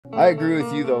I agree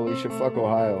with you though, Alicia. Fuck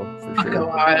Ohio for Fuck sure.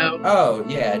 Ohio. Oh,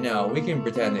 yeah, no, we can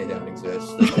pretend they don't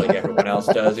exist, just like everyone else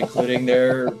does, including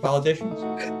their politicians.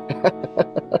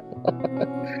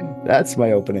 That's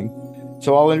my opening.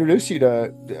 So I'll introduce you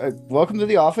to welcome to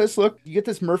the office. Look, you get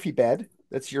this Murphy bed.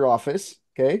 That's your office.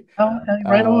 Okay. Oh, okay,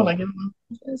 right on. Uh, I get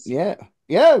this. yeah,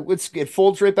 yeah. It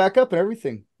folds right back up and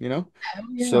everything. Hell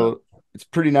yeah. So it's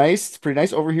pretty nice. It's pretty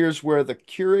nice. Over here is where the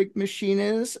Keurig machine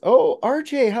is. Oh,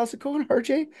 RJ, how's it going,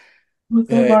 RJ? What's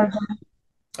up, Hey, Bart?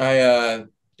 I uh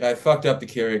I fucked up the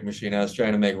Keurig machine. I was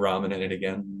trying to make ramen in it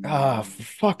again. Ah, for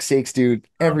fuck's sakes, dude.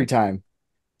 Every time.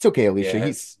 It's okay, Alicia.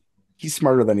 Yeah, He's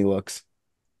smarter than he looks.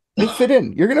 You'll fit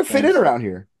in. You're gonna fit in thanks. around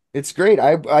here. It's great.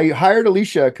 I hired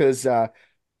Alicia because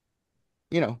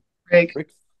you know, Rick.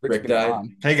 Rick's Rick been died.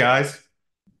 gone. Hey guys.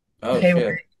 Oh Hey, shit.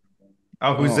 Rick.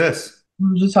 Oh, who's Oh, this? We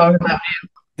were just talking about Um,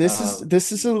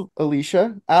 this is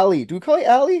Alicia. Allie. Do we call you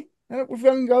Allie? We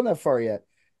haven't gone that far yet.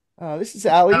 This is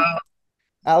Allie. uh,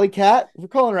 Alley Cat. We're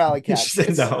calling her Alley She Cat.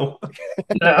 said no.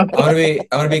 no. I'm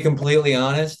gonna be completely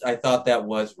honest. I thought that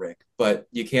was Rick, but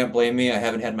you can't blame me. I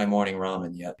haven't had my morning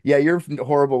ramen yet. Yeah, you're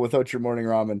horrible without your morning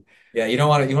ramen. Yeah, you don't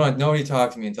want nobody to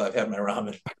talk to me until I've had my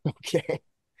ramen. Okay.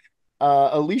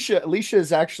 Alicia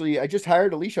is actually I just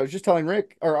hired Alicia. I was just telling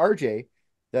Rick or RJ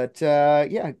that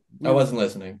yeah, I wasn't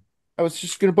listening. I was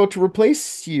just gonna about to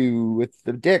replace you with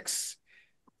the dicks.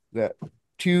 That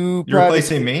two You're private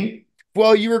replacing me?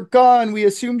 well, you were gone. We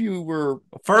assumed you were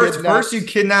First you kidnapped.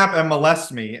 kidnap and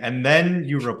molest me, and then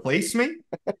you replace me?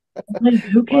 Wait,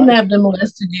 who Why? kidnapped and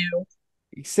molested you?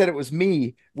 He said it was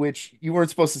me, which you weren't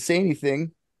supposed to say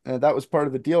anything. That was part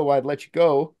of the deal why I'd let you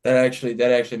go. That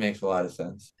actually makes a lot of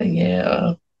sense.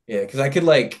 Yeah. Yeah, because I could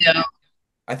like Yeah.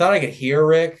 I thought I could hear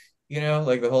Rick,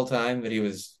 like the whole time that he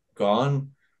was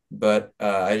gone, but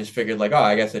I just figured like, oh,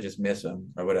 I guess I just miss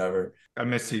him or whatever. I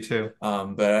miss you too.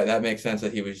 But that makes sense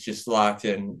that he was just locked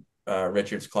in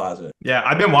Richard's closet. Yeah,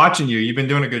 I've been watching you. You've been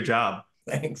doing a good job.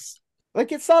 Thanks.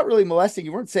 Like it's not really molesting.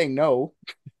 You weren't saying no.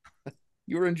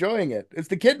 You were enjoying it. It's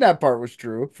the kidnap part was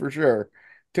true for sure.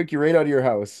 Took you right out of your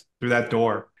house. Through that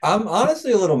door. I'm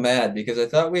honestly a little mad because I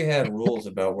thought we had rules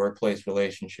about workplace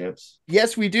relationships.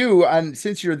 Yes, we do. And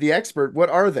since you're the expert, what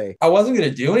are they? I wasn't going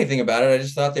to do anything about it. I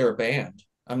just thought they were banned.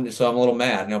 I'm a little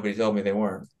mad. Nobody told me they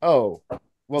weren't. Oh, well,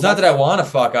 It's not that I that's want to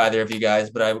fuck either of you guys,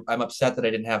 but I'm upset that I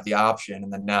didn't have the option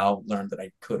and then now learned that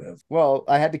I could have. well,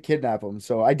 I had to kidnap him,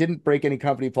 so I didn't break any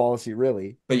company policy,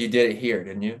 really. But you did it here,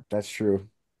 didn't you? That's true.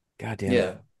 God damn it.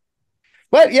 Yeah.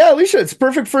 But yeah, Alicia, it's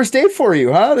perfect first date for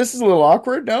you, huh? This is a little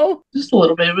awkward, no? Just a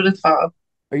little bit, but it's fine.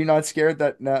 Are you not scared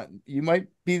that you might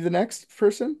be the next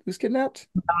person who's kidnapped?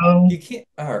 You can't.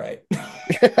 All right.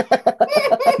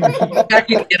 I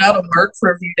can get out of work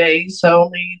for a few days, so I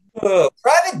mean,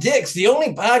 Private Dick's the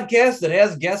only podcast that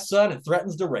has guests on and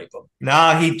threatens to rape them.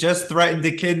 Nah, he just threatened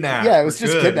to kidnap. Yeah, it We're was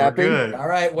just good. kidnapping. We're good. All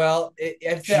right. Well,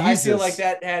 I feel like Jesus.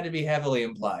 that had to be heavily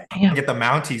implied. damn. Get the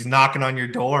Mounties knocking on your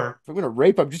door. If I'm gonna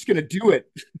rape, I'm just gonna do it.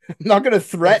 I'm not gonna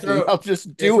threaten. I'll just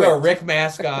They do throw a it. Rick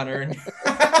mask on her. And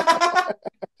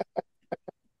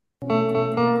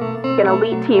An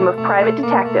elite team of private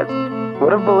detectives.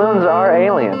 What if balloons are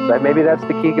aliens? Maybe that's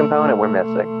the key component we're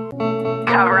missing.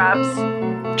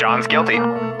 Cover-ups. John's guilty.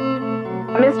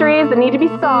 Mysteries that need to be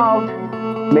solved.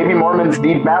 Maybe Mormons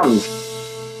need mountains.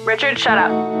 Richard, shut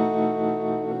up.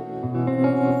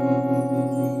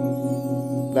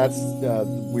 That's the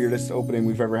weirdest opening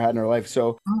we've ever had in our life.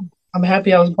 So I'm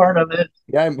happy I was part of it.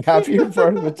 yeah, I'm happy you're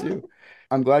part of it too.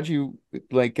 I'm glad you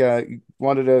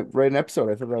wanted to write an episode.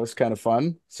 I thought that was kind of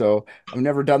fun. So I've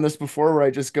never done this before where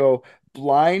I just go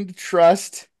blind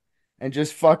trust and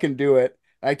just fucking do it.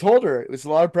 I told her it was a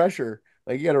lot of pressure.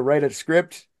 Like you got to write a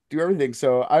script, do everything.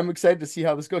 So I'm excited to see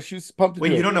how this goes. She was pumped to Wait,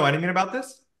 do you it. don't know anything about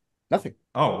this? Nothing.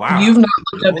 Oh, wow. You've not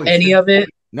looked up Holy any shit. of it.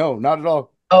 No, not at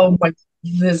all. Oh my,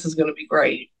 this is gonna be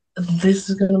great. This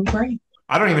is gonna be great.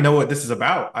 I don't even know what this is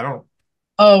about. I don't.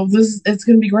 Oh, it's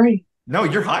gonna be great. No,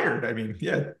 you're hired. I mean,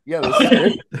 yeah. Yeah, this is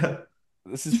great.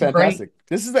 This is Great. fantastic.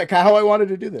 This is how I wanted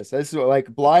to do this. I just like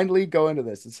blindly go into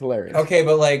this. It's hilarious. okay,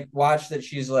 but like, watch that.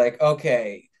 She's like,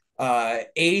 okay,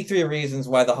 83 reasons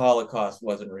why the Holocaust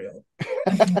wasn't real.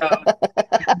 No.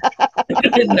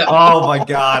 No. Oh my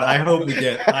God. I hope we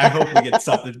get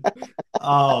something.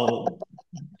 Oh,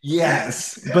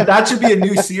 yes. But that should be a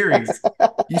new series.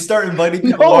 You start inviting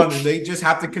people No. on and they just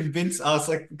have to convince us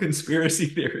like conspiracy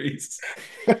theories.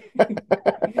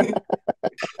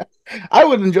 I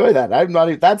would enjoy that. I'm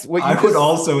not. That's what you I would just.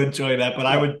 also enjoy that, but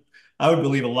I would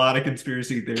believe a lot of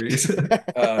conspiracy theories.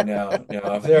 Oh no.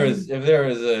 If there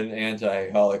was an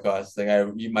anti-Holocaust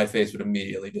thing, my face would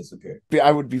immediately disappear.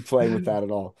 I would be playing with that at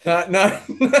all. Not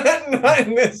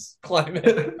in this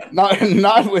climate.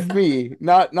 Not with me.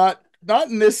 Not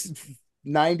in this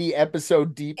 90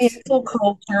 episode deep. Cancel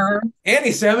culture.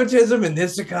 Anti-Semitism in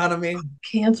this economy.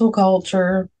 Cancel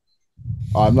culture.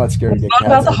 Oh, I'm not scared to It's get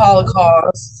not about the canceled.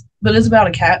 Holocaust, but it's about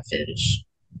a catfish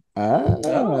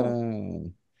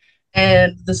Oh.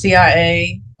 and the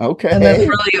CIA. Okay. And that's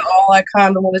really all I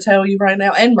kind of want to tell you right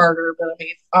now. And murder, but I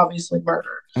mean, obviously murder.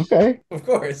 Okay. Of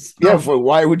course. Yeah,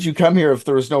 why would you come here if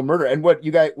there was no murder? And what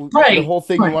you guys, the whole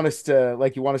thing, you want us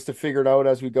to figure it out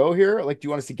as we go here? Like, do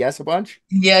you want us to guess a bunch?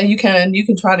 Yeah, you can. You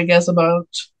can try to guess a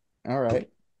bunch. All right.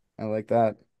 I like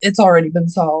that. It's already been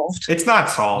solved. It's not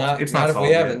solved. It's not if solved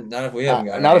we yet. haven't. Not if we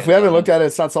haven't. Not if we haven't looked at it.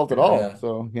 It's not solved at all. Yeah.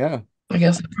 So yeah. I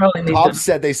guess I probably need Cops to.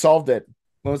 said they solved it.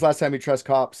 When was the last time you trust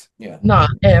cops? Yeah.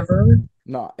 Not ever.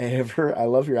 Not ever. I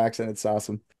love your accent. It's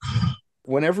awesome.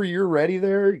 Whenever you're ready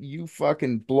there, you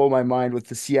fucking blow my mind with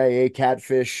the CIA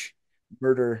catfish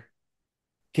murder.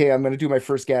 Okay, I'm going to do my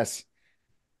first guess.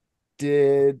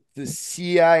 Did the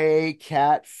CIA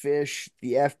catfish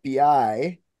the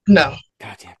FBI? No.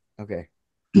 Goddamn. Okay.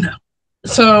 No.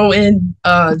 So in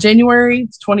January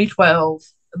 2012,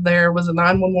 there was a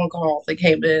 911 call that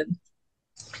came in.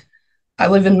 I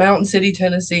live in Mountain City,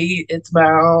 Tennessee. It's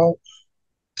about,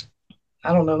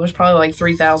 I don't know, there's probably like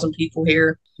 3,000 people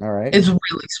here. All right. It's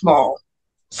really small.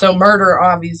 So murder,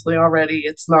 obviously, already,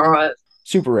 it's not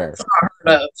super rare. It's not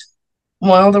heard of.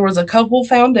 Well, there was a couple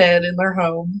found dead in their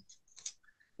home.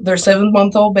 Their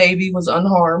 7-month-old baby was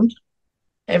unharmed.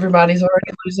 Everybody's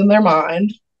already losing their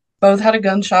mind. Both had a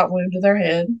gunshot wound to their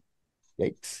head.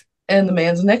 Yikes. And the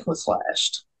man's neck was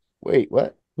slashed. Wait,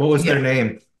 what? What was their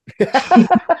name?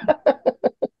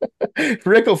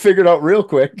 Rick will figure it out real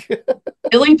quick.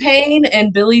 Billie Payne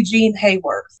and Billie Jean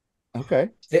Hayworth. Okay.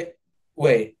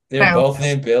 They're both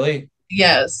named Billie?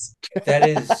 Yes. That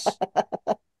is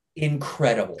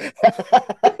incredible.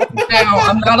 Now,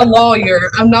 I'm not a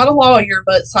lawyer,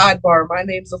 but sidebar, my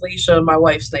name's Alicia. My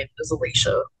wife's name is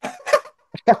Alicia.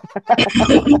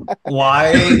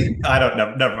 Why? I don't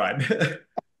know. Never mind.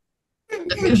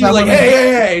 She's like,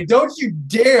 hey, don't you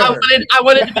dare. I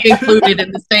wanted to be included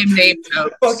in the same name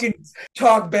joke. Fucking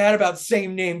talk bad about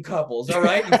same name couples, all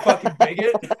right? You fucking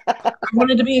bigot. I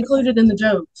wanted to be included in the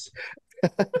jokes.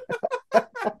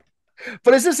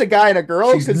 But is this a guy and a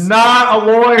girl? She's not a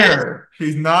lawyer.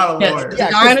 She's not a lawyer. Yeah,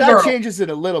 because that changes it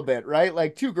a little bit, right?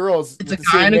 Like two girls with the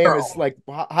same name is like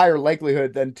higher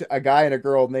likelihood than a guy and a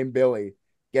girl named Billie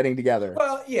getting together.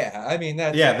 Well, yeah, I mean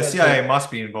that's the CIA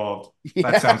must be involved.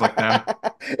 Yeah. That sounds like them.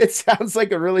 It sounds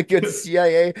like a really good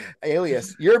CIA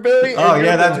alias. You're Billie. Oh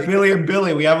yeah, that's Billie and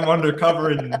Billie. We have them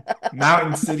undercover in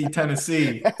Mountain City,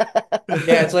 Tennessee.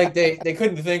 Yeah, it's like they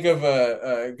couldn't think of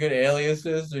a good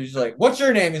aliases. So she's like, "What's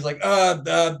your name?" He's like,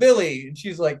 Billie," and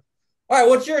she's like, "All right,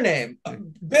 what's your name?"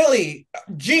 Billie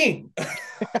Jean.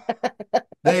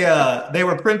 They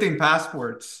were printing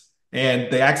passports.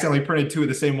 And they accidentally printed two of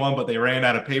the same one, but they ran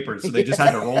out of paper, so they just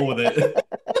had to roll with it.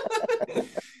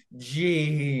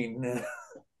 Gene.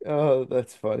 Oh,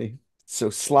 that's funny. So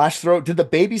slash throat. Did the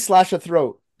baby slash a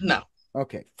throat? No.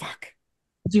 Okay. Fuck.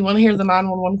 Do you want to hear the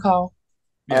 911 call?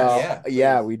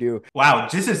 Yeah, we do. Wow,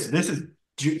 this is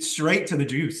straight to the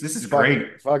juice. This is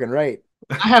great. Fucking right.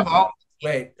 I have all.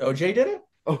 Wait, OJ did it?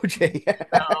 OJ.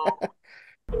 No.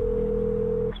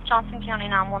 Johnson County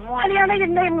 911. Honey, I need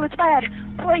an ambulance bad.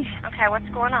 Please. Okay, what's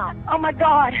going on? Oh, my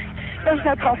God. There's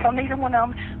no pulse on either one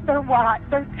of them. They're white.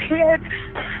 They're kids.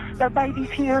 Their baby's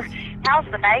here. How's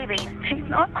the baby? He's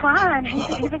not crying.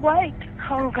 He's awake.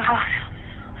 Oh, God.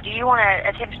 Do you want to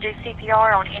attempt to do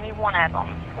CPR on any one of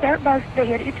them? They're both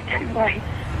dead. It's too late.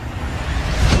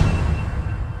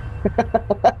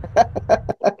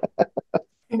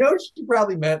 You know, she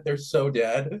probably meant they're so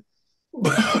dead.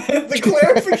 But the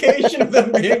clarification of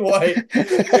them being white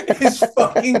is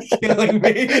fucking killing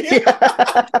me.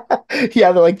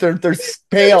 Yeah, they're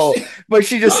pale, but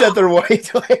she just said they're white.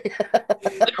 The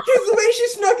way she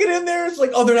snuck it in there is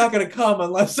like, oh, they're not gonna come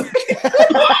unless.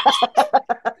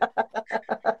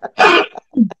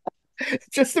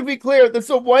 Just to be clear, there's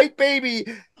a white baby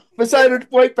beside her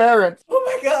white parents. Oh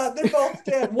my God, they're both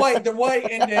dead. White, they're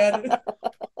white and dead.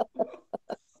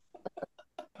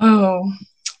 Oh.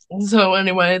 So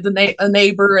anyway, a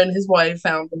neighbor and his wife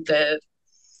found them dead.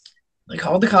 They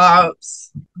called the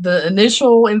cops. The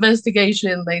initial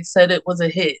investigation, they said it was a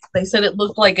hit. They said it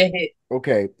looked like a hit.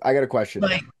 Okay, I got a question.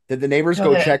 Did the neighbors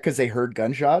go check because they heard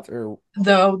gunshots? Or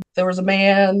no, there was a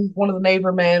man. One of the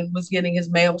neighbor men was getting his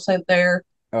mail sent there.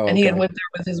 Oh, and he had okay. went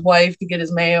there with his wife to get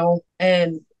his mail.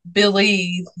 And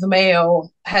Billy, the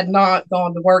male, had not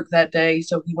gone to work that day,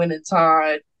 so he went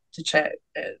inside to check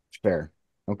it. Fair.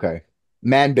 Okay.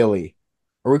 Man Billy.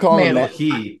 Are we calling him Man, No, Man?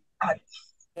 he.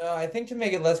 No, I think to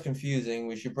make it less confusing,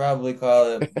 we should probably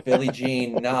call it Billie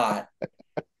Jean not,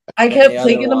 I and the kept other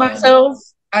thinking to one myself,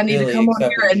 I need to Billie come on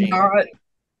except here with and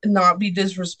Jean. not be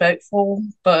disrespectful,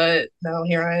 but no,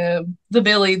 here I am. The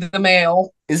Billy, the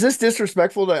male. Is this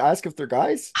disrespectful to ask if they're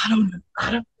guys?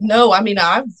 I don't know. I mean,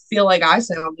 I feel like I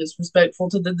sound disrespectful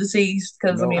to the deceased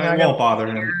because I No. mean, It I got won't bother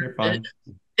him. You're fine.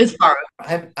 it's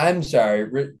fine. I'm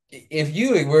sorry. If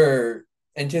you were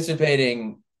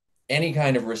anticipating any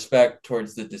kind of respect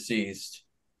towards the deceased,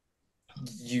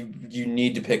 you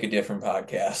need to pick a different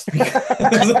podcast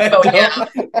because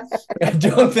I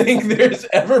don't think there's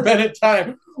ever been a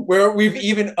time where we've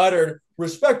even uttered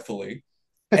respectfully.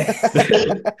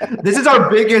 This is our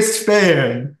biggest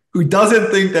fan who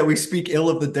doesn't think that we speak ill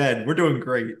of the dead. We're doing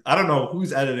great. I don't know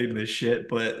who's editing this shit,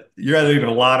 but you're editing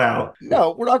a lot out.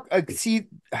 No, we're not. See,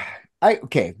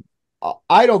 okay.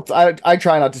 I don't. I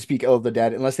try not to speak ill of the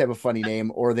dead unless they have a funny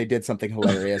name or they did something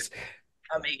hilarious.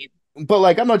 I mean, But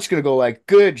like, I'm not just gonna go like,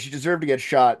 good, she deserved to get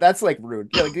shot. That's like rude.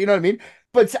 Yeah, like, you know what I mean?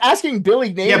 But asking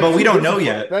Billy names. Yeah, but we don't know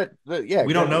yet. Yeah,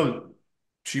 We don't exactly. know.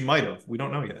 She might have. We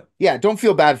don't know yet. Yeah, don't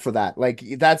feel bad for that. Like,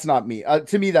 that's not me.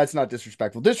 To me, that's not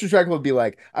disrespectful. Disrespectful would be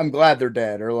like, I'm glad they're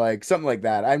dead, or like something like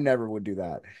that. I never would do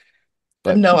that.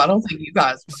 But no, I don't think you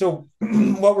guys. So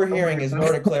what we're hearing is, in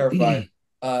order to clarify,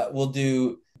 we'll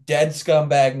do dead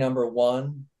scumbag number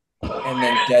 1 and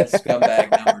then dead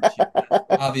scumbag number 2. That's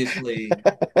obviously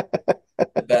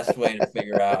the best way to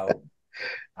figure out.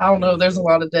 I don't know. There's a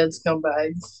lot of dead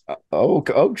scumbags.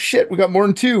 oh shit, we got more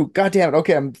than 2. God damn it.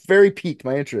 Okay, I'm very piqued.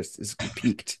 My interest is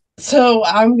piqued. So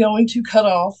I'm going to cut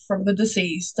off from the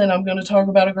deceased, and I'm going to talk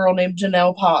about a girl named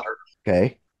Janelle Potter.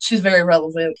 Okay. She's very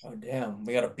relevant. Oh damn,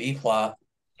 we got a B plot.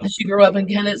 She grew up in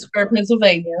Kennett Square,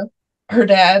 Pennsylvania. Her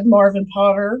dad, Marvin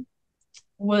Potter,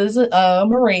 was a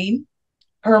Marine.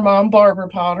 Her mom, Barbara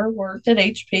Potter, worked at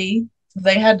HP.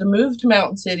 They had to move to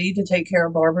Mountain City to take care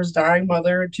of Barbara's dying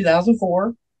mother in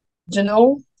 2004.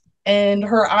 Janelle and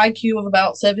her IQ of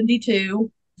about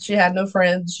 72. She had no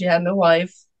friends. She had no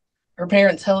life. Her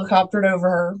parents helicoptered over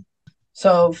her.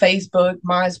 So Facebook,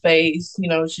 MySpace,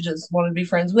 she just wanted to be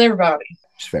friends with everybody.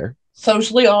 It's fair.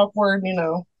 Socially awkward.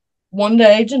 One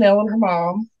day, Janelle and her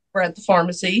mom were at the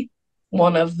pharmacy,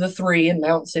 one of the 3 in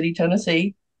Mountain City,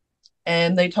 Tennessee,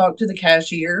 and they talked to the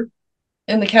cashier.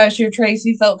 And the cashier,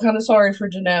 Tracy, felt kind of sorry for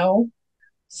Janelle.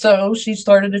 So she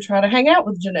started to try to hang out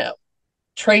with Janelle.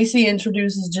 Tracy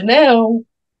introduces Janelle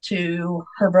to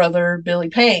her brother, Billy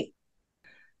Payne.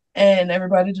 And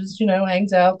everybody just,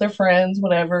 hangs out. They're friends,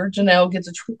 whatever. Janelle gets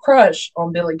a crush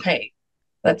on Billy Payne.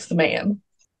 That's the man.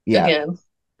 Yeah. Again.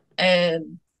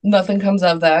 And nothing comes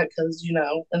of that because,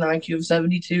 an IQ of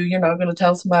 72, you're not going to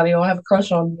tell somebody I'll have a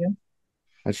crush on you.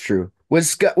 That's true.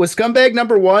 Was scumbag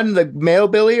number 1 the male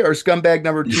Billy or scumbag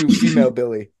number 2 female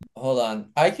Billy? Hold on.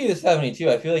 IQ is 72.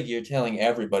 I feel like you're telling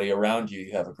everybody around you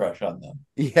have a crush on them.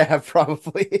 Yeah,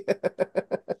 probably.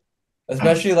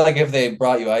 Especially like if they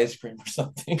brought you ice cream or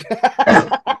something.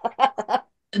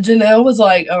 Janelle was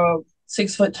like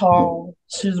 6 foot tall.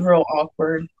 She was real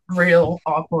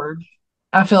awkward.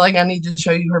 I feel like I need to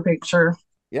show you her picture.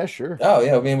 Yeah, sure. Oh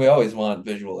yeah, I mean we always want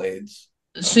visual aids.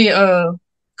 She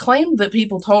claimed that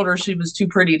people told her she was too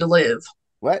pretty to live.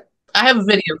 What? I have a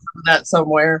video of that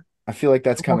somewhere. I feel like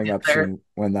that's We'll coming get up there. soon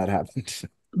when that happens.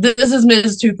 This is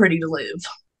Ms. Too Pretty to Live.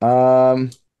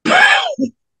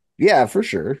 Yeah, for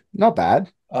sure. Not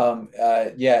bad.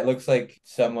 Yeah, it looks like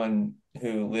someone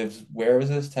who lives, where was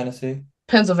this? Tennessee?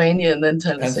 Pennsylvania and then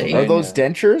Tennessee. Pennsylvania. Are those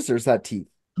dentures or is that teeth?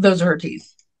 Those are her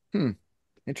teeth.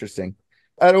 Interesting.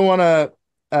 I don't want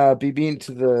to be mean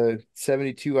to the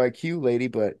 72 IQ lady,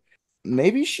 but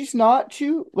maybe she's not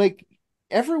too, like,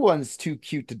 everyone's too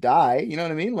cute to die. You know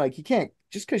what I mean? Like, you can't,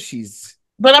 just because she's...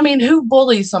 But I mean, who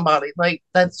bullies somebody? Like,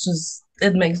 that's just,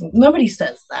 nobody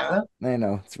says that. I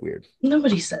know, it's weird.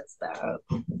 Nobody says that.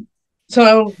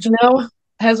 So Janelle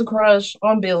has a crush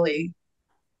on Billy,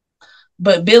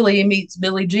 but Billy meets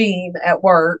Billie Jean at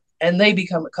work and they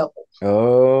become a couple.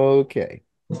 Okay.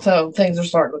 So things are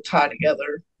starting to tie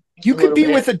together. You could be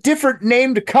with a different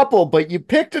named couple, but you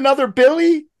picked another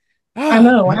Billy? I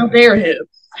know. How dare him?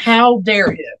 How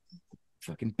dare him?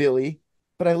 Fucking Billy.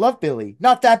 But I love Billy.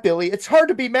 Not that Billy. It's hard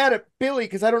to be mad at Billy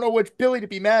because I don't know which Billy to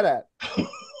be mad at.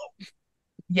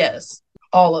 Yes,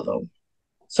 all of them.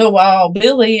 So while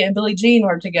Billy and Billie Jean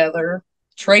are together,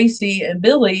 Tracy and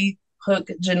Billy hook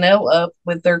Janelle up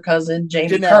with their cousin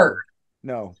Jamie Janelle. Curd.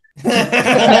 No.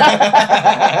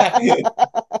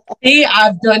 See,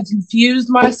 I've done confused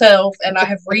myself, and I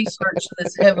have researched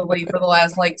this heavily for the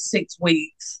last 6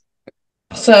 weeks.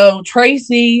 So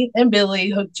Tracy and Billie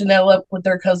hooked Janelle up with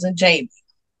their cousin Jamie.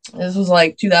 This was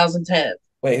 2010.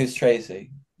 Wait, who's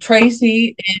Tracy?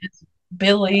 Tracy is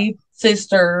Billie's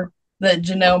sister that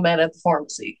Janelle met at the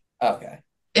pharmacy. Okay.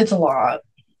 It's a lot.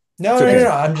 No.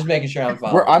 I'm just making sure I'm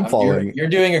following. I'm following. You're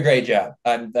doing a great job.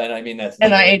 That's.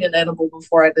 And I ate an edible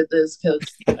before I did this because.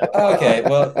 Okay,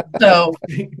 well. So.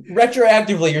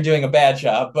 Retroactively, you're doing a bad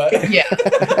job, but. Yeah.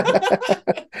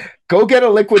 Go get a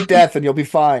liquid death and you'll be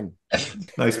fine.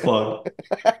 Nice plug.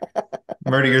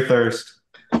 Murder your thirst.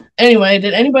 Anyway,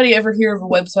 did anybody ever hear of a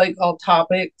website called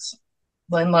Topics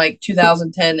in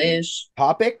 2010-ish?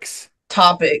 Topics?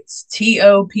 Topics.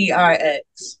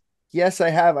 Topix. Yes, I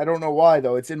have. I don't know why,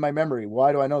 though. It's in my memory.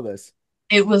 Why do I know this?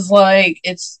 It was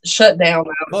it's shut down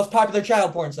now. Most popular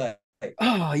child porn site.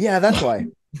 Oh, yeah, that's why.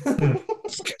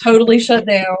 Totally shut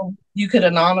down. You could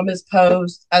anonymous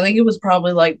post. I think it was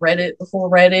probably Reddit before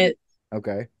Reddit.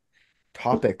 Okay.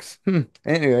 Topics.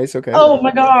 Anyways, okay. Oh,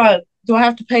 my God. Do I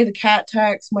have to pay the cat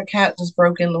tax? My cat just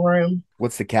broke in the room.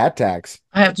 What's the cat tax?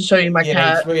 I have to show you my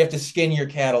cat. It's where you have to skin your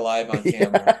cat alive on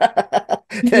camera.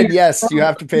 Then yes, you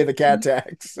have to pay the cat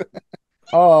tax.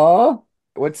 Aw.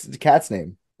 What's the cat's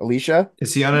name? Alicia?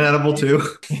 Is he on an edible too?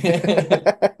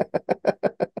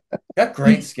 Got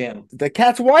great skin. The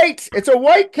cat's white. It's a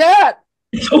white cat.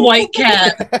 It's a white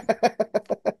cat.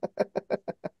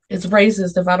 It's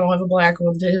racist if I don't have a black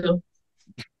one too.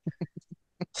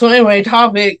 So anyway,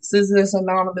 Topics is this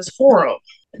anonymous forum.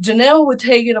 Janelle would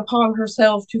take it upon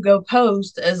herself to go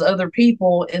post as other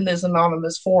people in this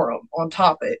anonymous forum on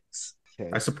Topics. Okay.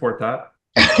 I support that.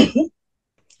 I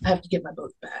have to get my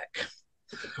book back.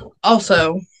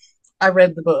 Also, I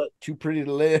read the book. Too Pretty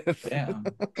to Live. Yeah.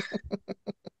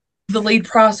 The lead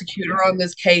prosecutor on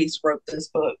this case wrote this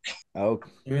book. Oh.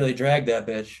 You really dragged that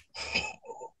bitch.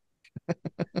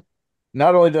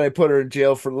 Not only did I put her in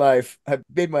jail for life, I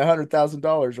made my $100,000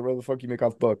 or whatever the fuck you make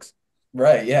off books.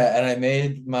 Right, yeah, and I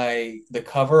made the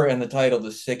cover and the title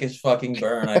the sickest fucking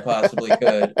burn I possibly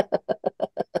could.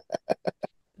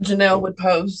 Janelle would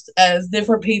post as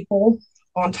different people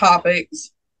on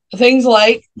Topics. Things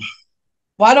like,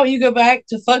 why don't you go back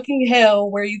to fucking hell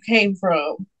where you came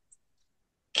from?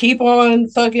 Keep on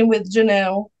fucking with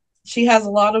Janelle. She has a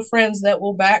lot of friends that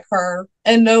will back her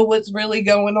and know what's really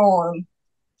going on.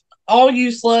 All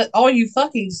you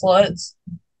fucking sluts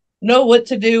know what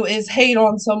to do is hate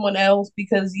on someone else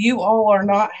because you all are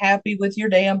not happy with your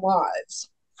damn lives.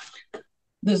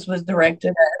 This was directed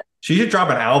at. She should drop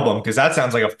an album because that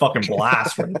sounds like a fucking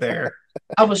blast right there.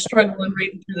 I was struggling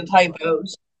reading through the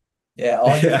typos. Yeah,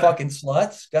 all you fucking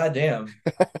sluts? Goddamn.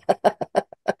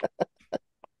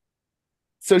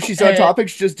 So she's on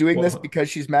Topics just doing this because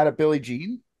she's mad at Billie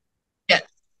Jean? Yes.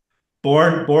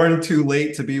 Born too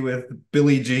late to be with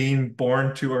Billie Jean,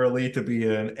 born too early to be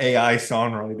an AI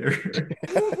songwriter.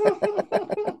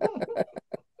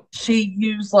 She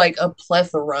used a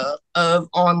plethora of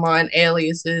online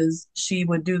aliases. She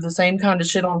would do the same kind of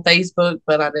shit on Facebook,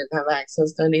 but I didn't have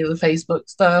access to any of the Facebook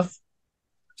stuff.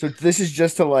 So this is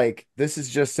just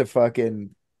to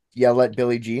fucking yell at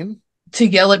Billie Jean? To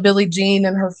yell at Billie Jean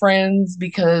and her friends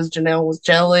because Janelle was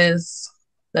jealous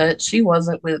that she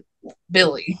wasn't with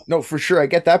Billie. No, for sure. I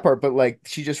get that part, but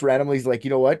she just randomly is you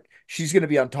know what? She's going to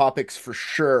be on Topics for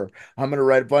sure. I'm going to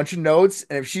write a bunch of notes.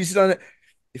 And if she's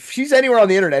anywhere on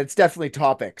the internet, it's definitely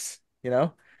Topics, you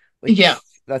know? Yeah.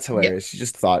 That's hilarious. Yeah. She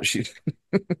just thought she's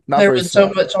not there was smart.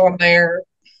 So much on there.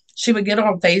 She would get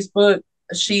on Facebook.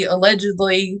 She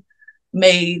allegedly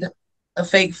made a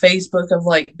fake Facebook of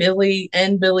Billie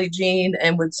and Billie Jean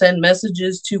and would send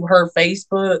messages to her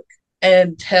Facebook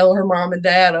and tell her mom and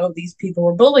dad, oh, these people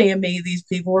were bullying me. These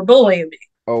people were bullying me.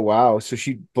 Oh, wow. So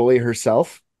she'd bully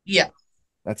herself? Yeah.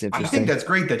 That's interesting. I think that's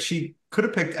great that she could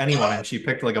have picked anyone and she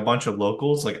picked a bunch of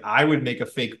locals. I would make a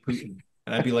fake Putin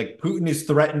and I'd be like, Putin is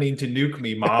threatening to nuke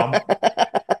me, mom.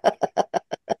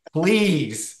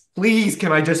 Please,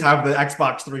 can I just have the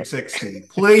Xbox 360?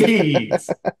 Please.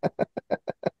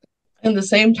 At the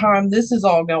same time this is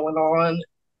all going on,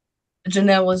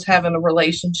 Janelle is having a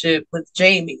relationship with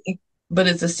Jamie, but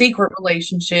it's a secret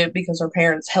relationship because her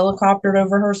parents helicoptered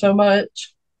over her so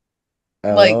much.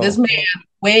 Oh. This man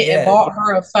went and bought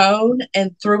her a phone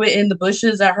and threw it in the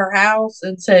bushes at her house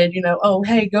and said, oh,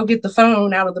 hey, go get the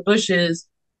phone out of the bushes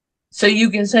so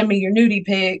you can send me your nudie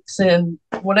pics and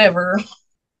whatever.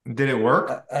 Did it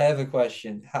work? I have a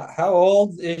question. How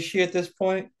old is she at this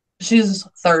point? She's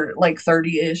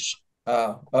 30-ish.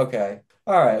 Oh, okay.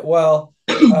 All right. Well,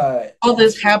 all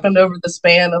this happened over the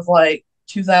span of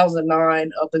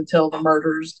 2009 up until the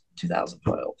murders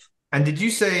 2012. And did you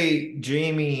say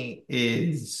Jamie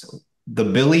is the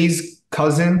Billies'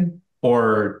 cousin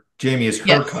or Jamie is her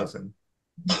Yes. cousin?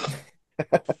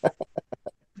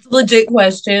 Legit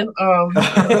question.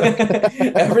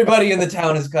 Everybody in the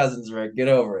town is cousins, Rick. Get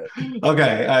over it.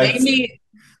 Okay.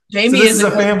 Jamie so this is is a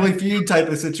a cousin. Family Feud type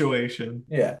of situation.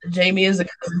 Yeah. Jamie is a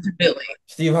cousin to Billie.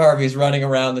 Steve Harvey's running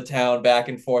around the town back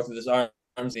and forth with his arms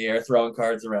in the air, throwing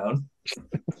cards around.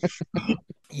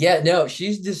 Yeah, no,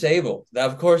 she's disabled. Now,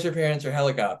 of course, her parents are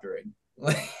helicoptering.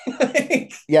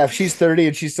 Yeah, if she's 30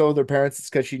 and she's still with her parents, it's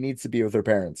because she needs to be with her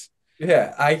parents.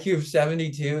 Yeah, IQ of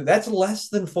 72. That's less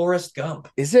than Forrest Gump.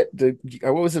 Is it?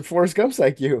 What was it, Forrest Gump's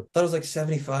IQ? I thought it was like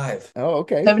 75. Oh,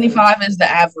 okay. 75 is the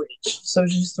average, so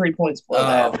she's 3 points below the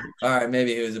average. All right,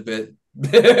 maybe he was a bit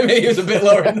maybe he was a bit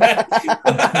lower than that.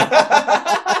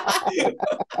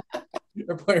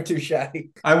 Or point or two shy.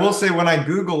 I will say when I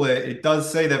Google it, it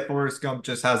does say that Forrest Gump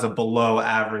just has a below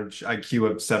average IQ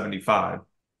of 75.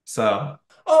 So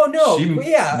Oh no, she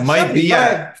yeah, might be 75.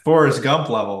 at Forrest Gump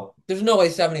level. There's no way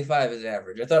 75 is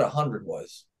average. I thought 100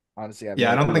 was. Honestly, I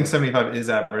don't think 75 is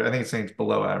average. I think it's saying it's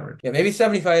below average. Yeah, maybe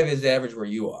 75 is average where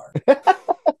you are.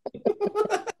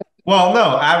 Well,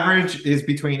 no, average is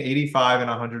between 85 and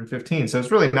 115, so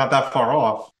it's really not that far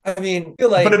off. I mean, I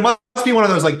feel like, but it must be one of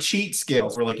those like cheat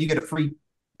scales where like you get a free,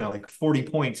 like 40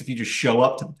 points if you just show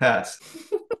up to the test,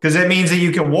 because it means that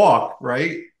you can walk,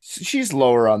 right? She's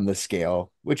lower on the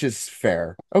scale, which is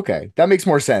fair. Okay, that makes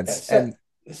more sense. Yeah, And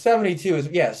 72 is,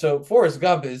 yeah, so Forrest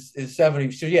Gump is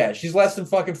 70. So yeah, she's less than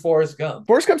fucking Forrest Gump.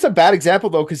 Forrest Gump's a bad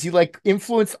example though, because he like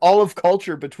influenced all of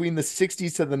culture between the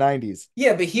 60s to the 90s.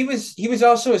 Yeah, but he was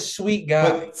also a sweet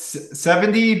guy. But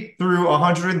 70 through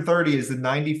 130 is the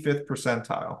 95th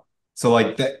percentile. So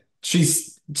like that,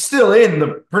 she's still in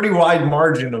the pretty wide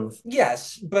margin of.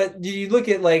 Yes, but you look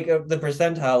at like the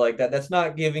percentile like that, that's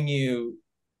not giving you,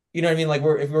 you know what I mean? Like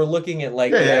if we're looking at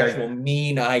like the actual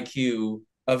mean IQ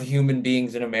of human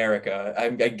beings in America, I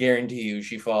guarantee you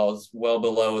she falls well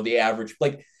below the average.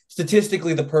 Like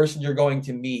statistically, the person you're going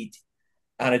to meet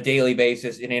on a daily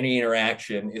basis in any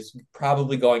interaction is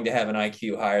probably going to have an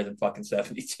IQ higher than fucking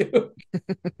 72.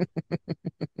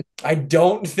 I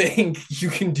don't think you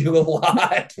can do a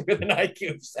lot with an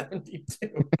IQ of 72.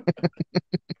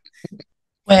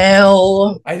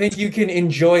 Well, I think you can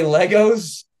enjoy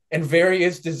Legos and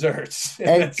various desserts.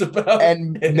 And that's about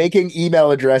it. Making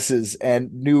email addresses and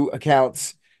new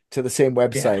accounts to the same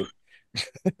website.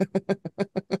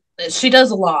 Yeah. She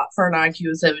does a lot for an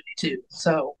IQ of 72.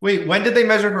 So wait, when did they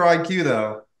measure her IQ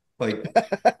though? Like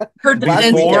her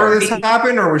before this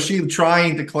happened, or was she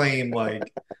trying to claim like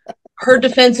her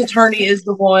defense attorney is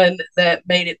the one that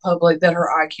made it public that her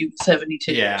IQ was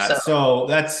 72. Yeah, so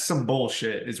that's some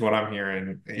bullshit is what I'm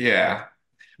hearing. Yeah.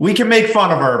 We can make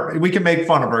fun of her. We can make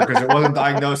fun of her because it wasn't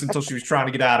diagnosed until she was trying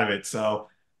to get out of it. So,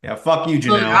 yeah, fuck you,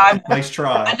 Janelle. Look, nice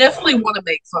try. I definitely want to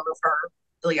make fun of her.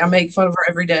 Like, I make fun of her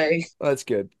every day. Well, that's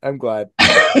good. I'm glad.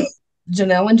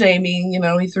 Janelle and Jamie,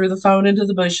 he threw the phone into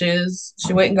the bushes.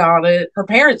 She went and got it. Her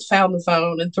parents found the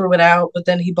phone and threw it out, but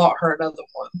then he bought her another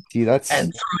one. Gee, and threw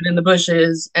it in the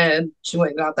bushes, and she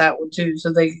went and got that one too,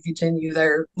 so they could continue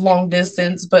their long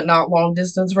distance, but not long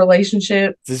distance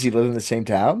relationship. Does he live in the same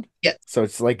town? Yeah. So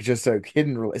it's like just a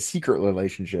secret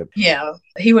relationship. Yeah.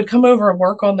 He would come over and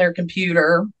work on their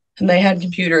computer, and they had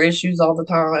computer issues all the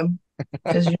time.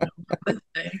 Because,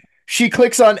 She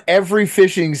clicks on every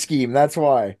phishing scheme. That's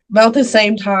why. About the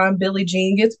same time, Billie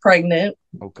Jean gets pregnant.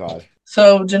 Oh, God.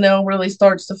 So Janelle really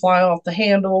starts to fly off the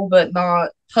handle, but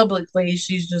not publicly.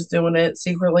 She's just doing it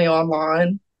secretly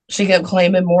online. She kept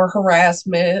claiming more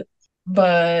harassment,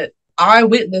 but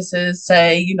eyewitnesses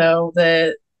say,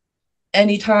 that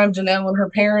anytime Janelle and her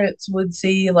parents would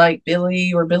see like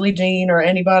Billie or Billie Jean or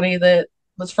anybody that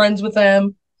was friends with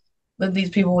them, that these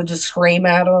people would just scream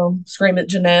at them, scream at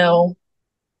Janelle.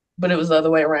 But it was the other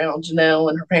way around. Janelle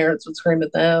and her parents would scream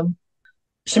at them.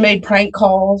 She made prank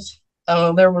calls.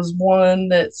 There was one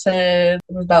that said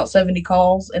it was about 70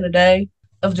 calls in a day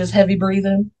of just heavy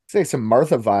breathing. Say some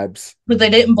Martha vibes. But they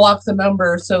didn't block the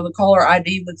number, so the caller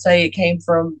ID would say it came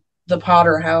from the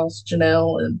Potter house,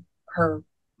 Janelle and her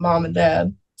mom and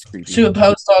dad. She would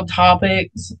post on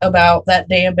topics about that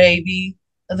damn baby.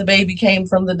 The baby came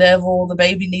from the devil. The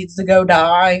baby needs to go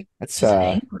die. That's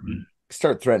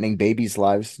start threatening babies'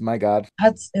 lives. My God.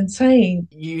 That's insane.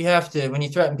 You have to, when you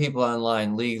threaten people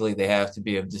online legally, they have to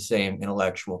be of the same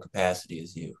intellectual capacity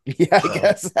as you. Yeah, I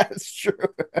guess that's true.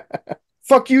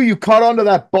 Fuck you, you caught onto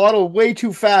that bottle way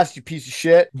too fast, you piece of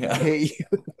shit. Yeah. Hey.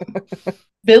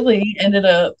 Billie ended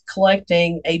up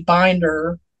collecting a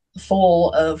binder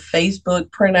full of Facebook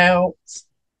printouts,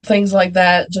 things like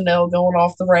that. Janelle going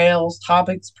off the rails,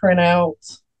 topics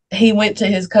printouts. he went to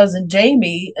his cousin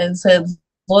Jamie and said,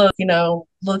 look,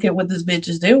 look at what this bitch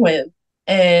is doing.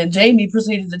 And Jamie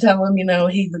proceeded to tell him,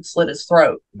 he would slit his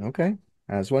throat. Okay,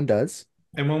 as one does.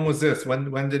 And when was this?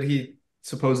 When did he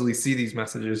supposedly see these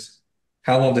messages?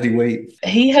 How long did he wait?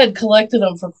 He had collected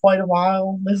them for quite a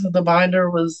while. The binder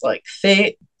was like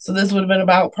thick. So this would have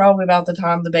been probably about the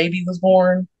time the baby was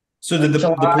born. So did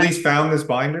the police found this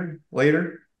binder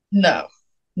later? No,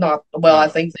 not well. I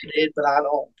think they did, but I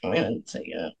didn't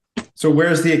see it. So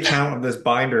where's the account of this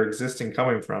binder existing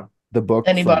coming from? The book.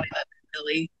 Anybody that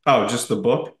Billie. Oh, just the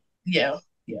book? Yeah.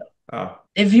 Oh.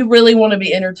 If you really want to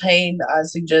be entertained, I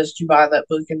suggest you buy that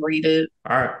book and read it.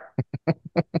 All right.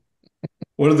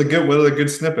 What are the good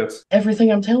snippets?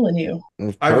 Everything I'm telling you.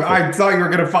 I thought you were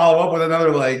gonna follow up with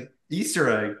another like Easter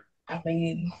egg. I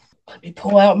mean, let me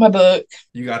pull out my book.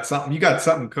 You got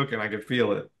something cooking. I could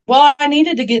feel it. Well, I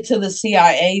needed to get to the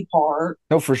CIA part.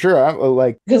 No, for sure.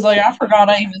 Because I forgot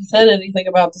I even said anything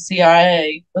about the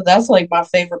CIA, but that's like my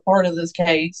favorite part of this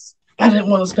case. I didn't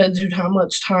want to spend too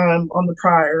much time on the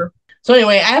prior. So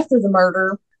anyway, after the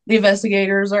murder, the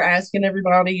investigators are asking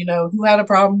everybody, who had a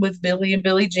problem with Billie and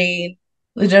Billie Jean.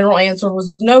 The general answer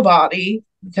was nobody,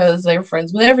 because they were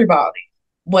friends with everybody.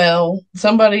 Well,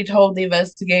 somebody told the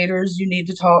investigators, you need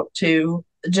to talk to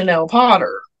Janelle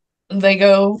Potter. They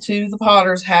go to the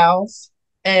Potter's house,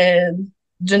 and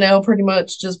Janelle pretty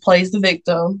much just plays the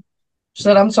victim. She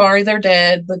said, I'm sorry they're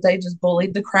dead, but they just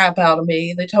bullied the crap out of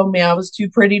me. They told me I was too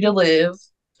pretty to live.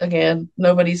 Again,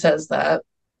 nobody says that.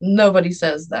 Nobody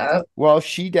says that. Well,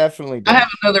 she definitely does. I have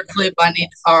another clip I need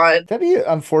to find. That'd be an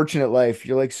unfortunate life.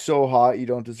 You're like so hot, you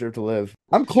don't deserve to live.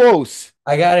 I'm close.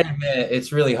 I gotta admit,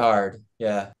 it's really hard.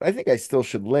 Yeah. I think I still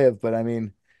should live, but I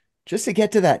mean, just to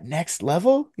get to that next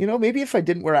level, maybe if I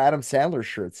didn't wear Adam Sandler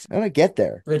shirts, I don't get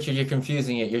there. Richard, you're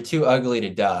confusing it. You're too ugly to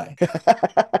die.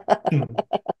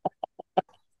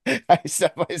 I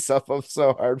set myself up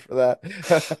so hard for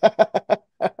that.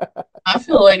 I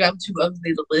feel like I'm too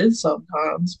ugly to live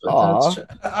sometimes, but that's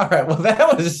just... All right, well,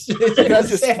 that was that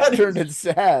just turned it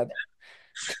sad.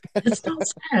 It's not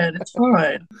sad. It's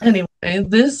fine. Anyway,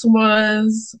 this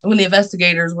was when the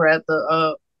investigators were at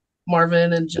the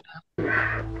Marvin and Jenna.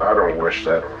 I don't wish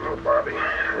that on nobody.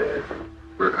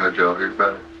 How'd y'all hear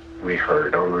about it? We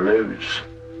heard on the news.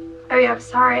 I mean, I'm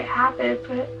sorry it happened,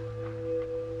 but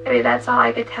I mean, that's all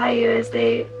I could tell you is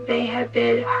they have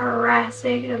been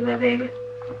harassing and living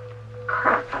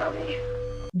crap out of me.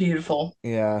 Beautiful.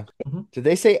 Yeah. Mm-hmm. Did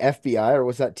they say FBI or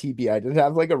was that TBI? Did it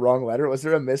have like a wrong letter? Was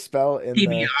there a misspell in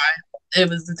TBI? It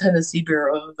was the Tennessee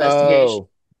Bureau of Investigation. Oh,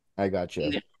 I got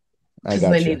you. Because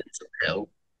they needed some help.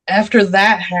 After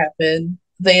that happened,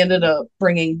 they ended up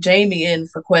bringing Jamie in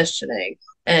for questioning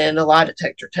and a lie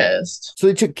detector test.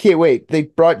 So they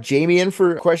brought Jamie in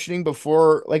for questioning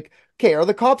before, are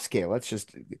the cops,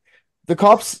 the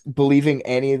cops believing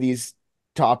any of these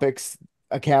topics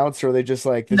accounts, or are they just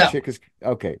like, this chick is,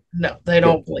 okay. No, they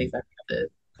don't believe any of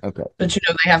it. Okay. But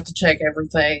they have to check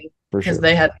everything because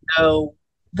they had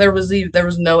there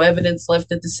was no evidence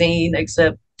left at the scene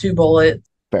except 2 bullets.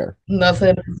 Fair.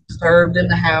 Nothing disturbed in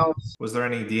the house. Was there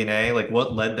any DNA? Like,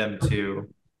 what led them to?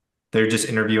 They're just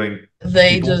interviewing.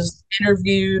 They just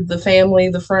interviewed the family,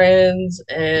 the friends,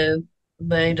 and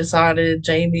they decided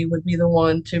Jamie would be the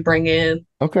one to bring in.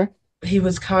 Okay. He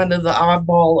was kind of the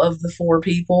oddball of the 4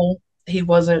 people. He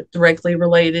wasn't directly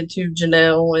related to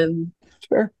Janelle, and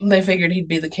sure. They figured he'd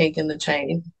be the kink in the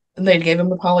chain. And they gave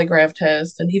him a polygraph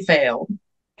test, and he failed.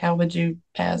 How would you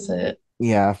pass it?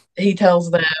 Yeah. He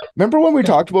tells them. Remember when we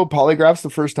talked about polygraphs the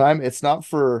first time? It's not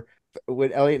for,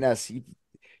 with Elliot Ness,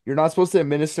 you're not supposed to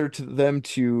administer to them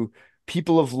to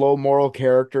people of low moral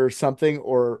character or something,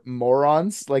 or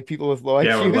morons, like people with low IQs.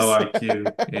 Yeah, with low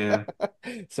IQ. Yeah.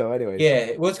 So anyways.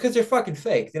 Yeah, well, it's because they're fucking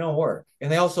fake. They don't work.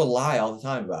 And they also lie all the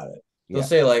time about it. They'll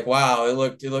say like, wow, it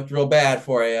looked real bad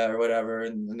for you or whatever.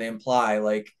 And they imply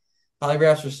like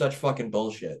polygraphs are such fucking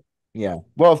bullshit. Yeah.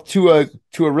 Well, to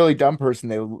a really dumb person,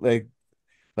 they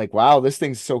like, wow, this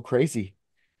thing's so crazy.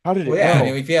 How did it know? I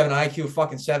mean, if you have an IQ of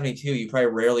fucking 72, you probably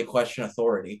rarely question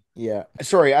authority. Yeah.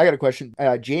 Sorry, I got a question.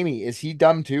 Jamie, is he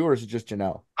dumb too, or is it just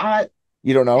Janelle?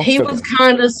 You don't know? He was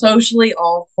kind of socially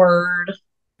awkward.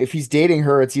 If he's dating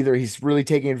her, it's either he's really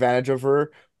taking advantage of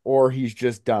her or he's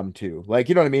just dumb too. Like,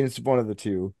 you know what I mean? It's one of the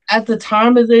two. At the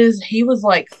time of this, he was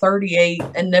like 38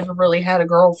 and never really had a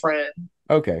girlfriend.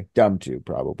 Okay. Dumb too,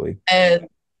 probably. And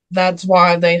that's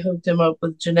why they hooked him up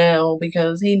with Janelle,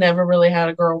 because he never really had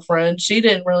a girlfriend. She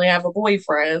didn't really have a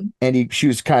boyfriend. And she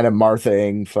was kind of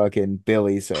Martha-ing fucking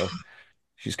Billie, so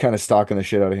she's kind of stalking the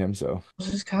shit out of him, so.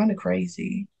 This is kind of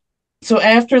crazy. So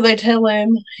after they tell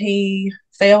him he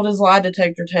failed his lie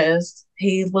detector test,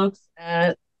 he looks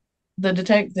at the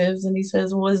detectives and he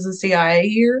says, "Well, is the CIA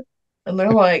here?" And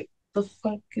they're like, "The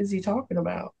fuck is he talking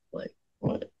about? Like,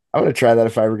 what?" I'm gonna try that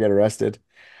if I ever get arrested.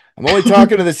 I'm only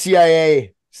talking to the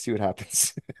CIA. See what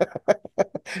happens.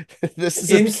 This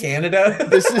is In Canada.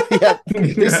 This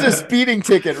is a speeding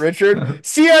ticket, Richard.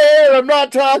 CIA, I'm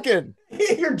not talking.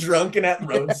 You're drunken at the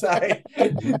roadside.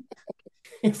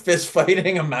 Fist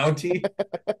fighting a Mountie.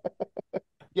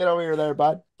 Get over here there,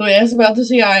 bud. So he asked about the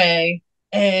CIA,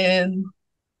 and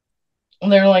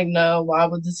they're like, "No, why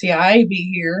would the CIA be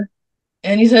here?"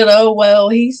 And he said, "Oh, well,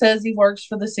 he says he works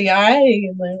for the CIA."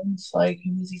 And then it's like,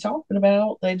 who is he talking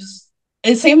about?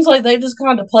 It seems like they just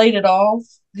kind of played it off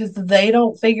because they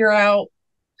don't figure out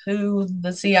who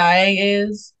the CIA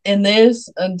is in this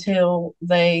until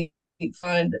they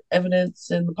find evidence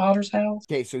in the Potter's house.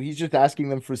 Okay, so he's just asking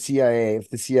them for CIA.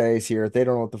 If the CIA is here, they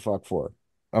don't know what the fuck for.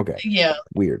 Okay. Yeah.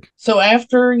 Weird. So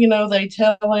after, they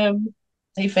tell him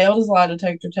he failed his lie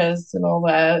detector test and all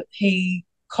that, he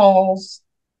calls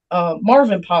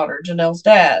Marvin Potter, Janelle's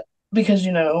dad, because,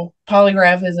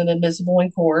 polygraph isn't admissible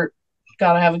in court.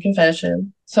 Got to have a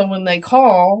confession. So when he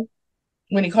calls,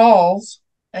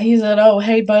 he said, "Oh,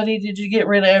 hey, buddy, did you get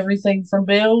rid of everything from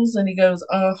Bill's?" And he goes,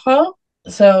 "Uh-huh."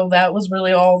 So that was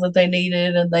really all that they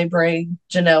needed, and they bring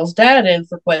Janelle's dad in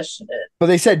for questioning. But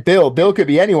they said Bill. Bill could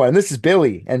be anyone. This is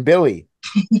Billie and Billie.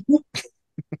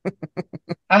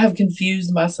 I have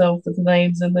confused myself with the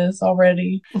names in this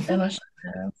already, and I should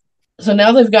have. So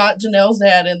now they've got Janelle's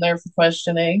dad in there for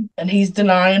questioning, and he's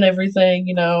denying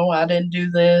everything. "I didn't do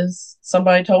this.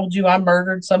 Somebody told you I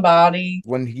murdered somebody."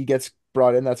 When he gets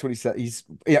brought in, that's what he said. He's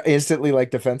instantly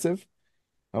defensive.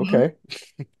 Okay.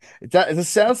 It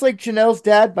sounds like Janelle's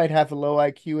dad might have a low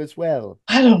IQ as well.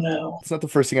 I don't know. It's not the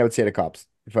first thing I would say to cops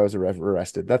if I was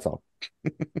arrested. That's all.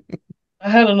 I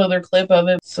had another clip of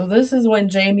it. So this is when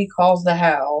Jamie calls the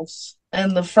house.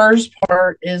 And the first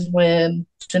part is when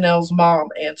Janelle's mom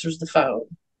answers the phone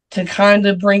to kind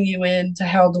of bring you into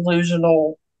how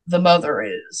delusional the mother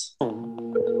is.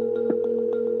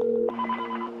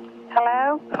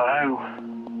 Hello? Hello.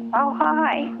 Oh,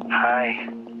 hi. Hi.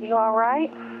 You all right?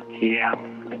 Yeah.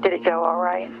 Did it go all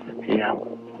right? Yeah.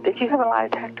 Did you have a lie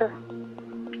detector?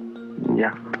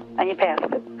 Yeah. And you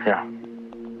passed it? Yeah.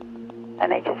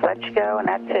 And they just let you go and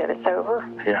that's it? It's over?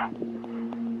 Yeah.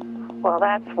 Well,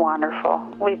 that's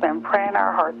wonderful. We've been praying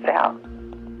our hearts out.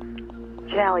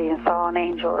 Janelle saw an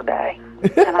angel today.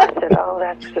 And I said, oh,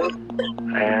 that's good.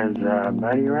 Is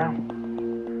Buddy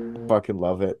around? Fucking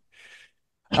love it.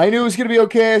 I knew it was going to be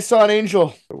okay. I saw an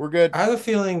angel. We're good. I have a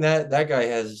feeling that guy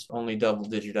has only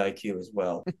double-digit IQ as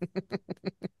well.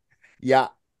 Yeah.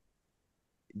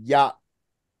 Yeah.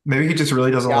 Maybe he just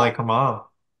really doesn't like her mom.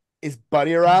 Is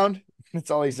Buddy around?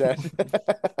 That's all he said.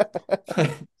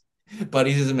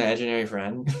 Buddy's his imaginary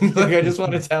friend. I just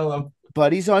want to tell him.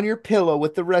 Buddy's on your pillow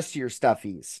with the rest of your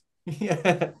stuffies.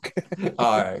 Yeah.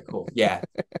 All right, cool. Yeah.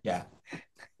 Yeah.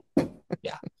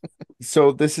 Yeah.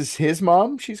 So this is his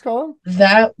mom she's calling?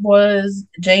 That was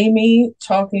Jamie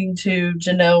talking to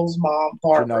Janelle's mom,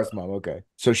 Barbara. Janelle's mom, okay.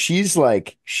 So she's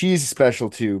special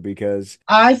too because...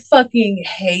 I fucking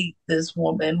hate this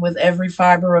woman with every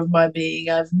fiber of my being.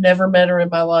 I've never met her in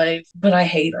my life, but I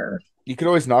hate her. You could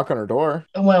always knock on her door.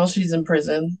 Well, she's in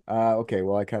prison. Okay,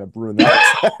 well, I kind of ruined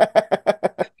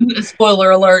that.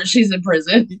 Spoiler alert, she's in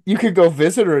prison. You could go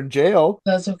visit her in jail.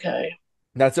 That's okay.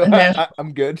 That's okay.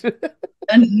 I'm good.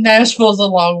 And Nashville's a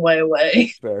long way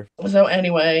away. Fair. So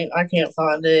anyway, I can't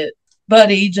find it.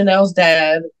 Buddy, Janelle's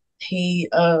dad, he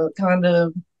kind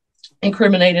of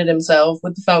incriminated himself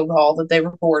with the phone call that they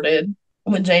recorded.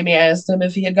 When Jamie asked him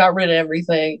if he had got rid of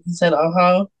everything, he said,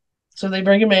 uh-huh. So they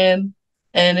bring him in,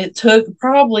 and it took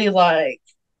probably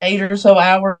 8 or so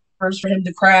hours for him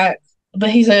to crack. But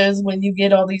he says when you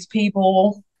get all these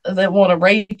people that want to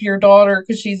rape your daughter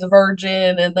because she's a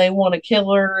virgin and they want to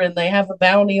kill her and they have a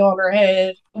bounty on her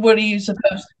head, what are you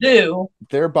supposed to do?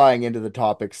 They're buying into the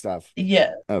topic stuff.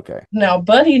 Yeah. Okay. Now,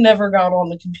 Buddy never got on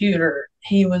the computer.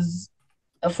 He was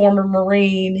a former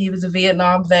Marine. He was a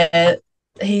Vietnam vet.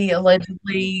 He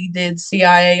allegedly did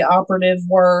CIA operative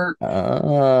work.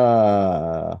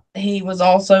 He was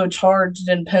also charged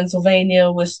in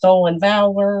Pennsylvania with stolen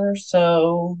valor.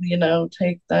 So,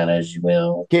 take that as you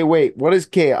will. Okay, wait. What is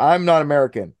K? I'm not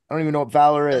American. I don't even know what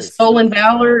valor is. Stolen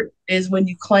valor is when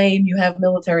you claim you have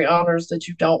military honors that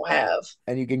you don't have.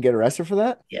 And you can get arrested for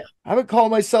that? Yeah. I haven't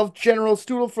called myself General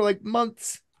Stoodle for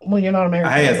months. Well, you're not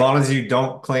American. Hey, as long as you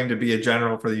don't claim to be a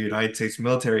general for the United States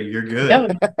military, you're good. Yeah,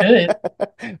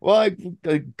 good. Well, I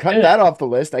cut that off the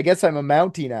list. I guess I'm a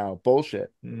Mountie now.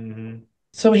 Bullshit. Mm-hmm.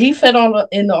 So he fed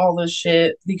into all this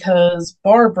shit because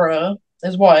Barbara,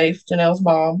 his wife, Janelle's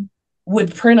mom,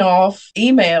 would print off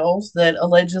emails that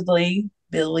allegedly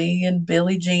Billie and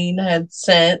Billie Jean had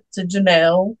sent to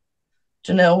Janelle.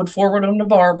 Janelle would forward them to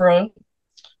Barbara.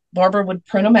 Barbara would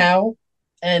print them out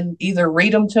and either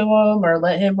read them to him or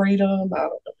let him read them. I don't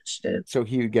know what she did. So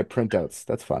he would get printouts.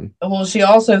 That's fun. Well, she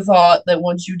also thought that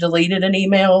once you deleted an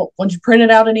email, once you printed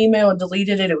out an email and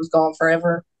deleted it, it was gone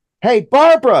forever. Hey,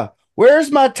 Barbara, where's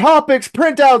my topics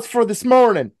printouts for this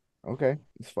morning? Okay,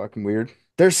 it's fucking weird.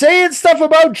 They're saying stuff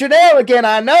about Janelle again.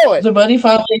 I know it. So Buddy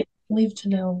finally, leave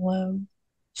Janelle alone.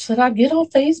 She said, I get on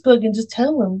Facebook and just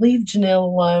tell him, leave Janelle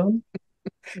alone.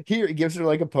 Here, he gives her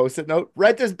like a post-it note.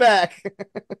 Write this back.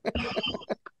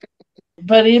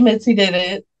 But he admits he did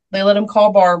it. They let him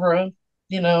call Barbara,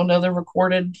 another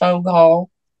recorded phone call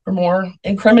for more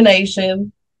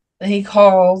incrimination. And he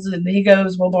calls and he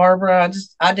goes, well, Barbara,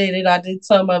 I did it. I did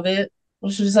some of it.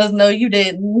 Well, she says, no, you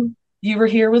didn't. You were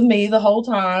here with me the whole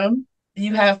time.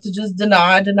 You have to just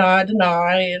deny.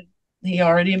 And he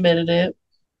already admitted it.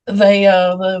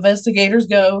 The investigators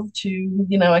go to,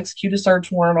 execute a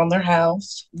search warrant on their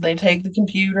house. They take the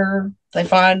computer. They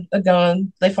find a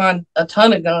gun. They find a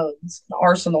ton of guns, an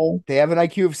arsenal. They have an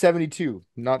IQ of 72.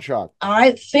 Not shocked.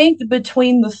 I think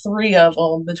between the three of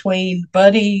them, between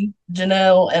Buddy,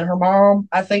 Janelle, and her mom,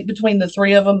 I think between the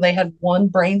three of them, they had one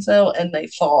brain cell and they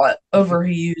fought over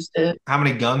who used it. How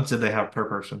many guns did they have per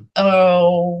person?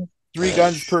 Oh. 3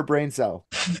 guns per brain cell.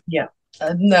 Yeah.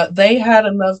 No, they had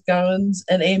enough guns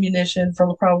and ammunition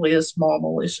for probably a small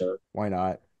militia. Why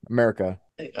not? America.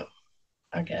 Yeah,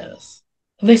 I guess.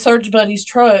 They search Buddy's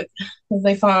truck.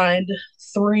 They find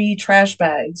 3 trash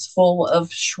bags full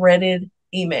of shredded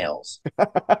emails.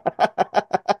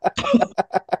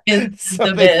 In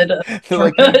the bed. They're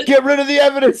like, get rid of the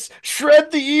evidence.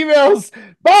 Shred the emails.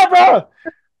 Barbara,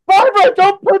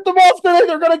 don't print them off today.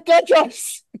 They're going to catch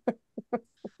us.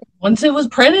 Once it was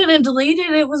printed and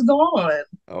deleted, it was gone.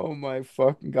 Oh my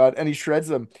fucking God. And he shreds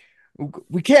them.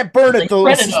 We can't burn it though.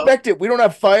 They'll suspect it. We don't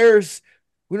have fires.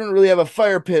 We don't really have a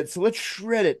fire pit, so let's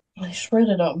shred it. They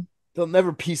shredded them. They'll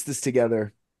never piece this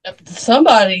together.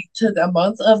 Somebody took a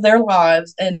month of their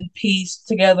lives and pieced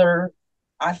together,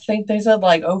 I think they said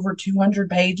like over 200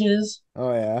 pages.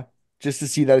 Oh yeah. Just to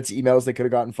see that it's emails they could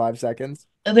have gotten 5 seconds.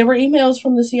 They were emails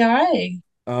from the CIA.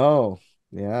 Oh,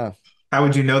 yeah. How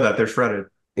would you know that they're shredded?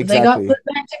 Exactly. They got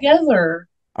put back together.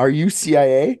 Are you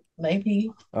CIA? Maybe.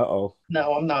 Uh-oh.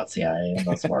 No, I'm not CIA. I'm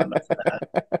not smart enough for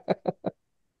that.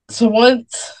 So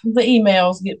once the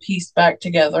emails get pieced back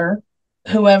together,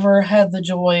 whoever had the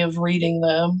joy of reading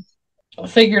them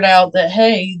figured out that,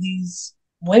 hey, these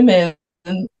women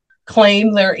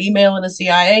claim they're emailing a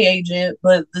CIA agent,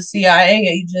 but the CIA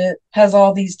agent has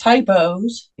all these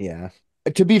typos. Yeah.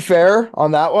 To be fair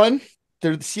on that one,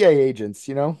 they're the CIA agents,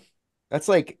 That's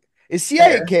like, is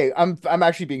CIA okay? I'm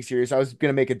actually being serious. I was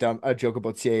gonna make a joke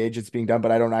about CIA agents being dumb,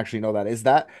 but I don't actually know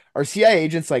that. Are CIA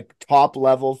agents like top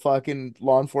level fucking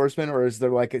law enforcement, or is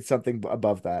there like it's something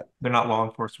above that? They're not law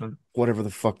enforcement. Whatever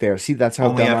the fuck they are. See, that's how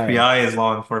only dumb FBI is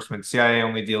law enforcement. CIA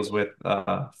only deals with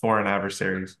foreign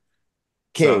adversaries.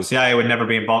 Okay. So CIA would never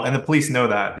be involved, and the police know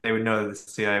that. They would know that the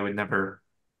CIA would never.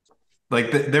 Like,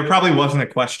 there probably wasn't a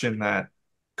question that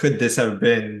could this have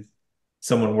been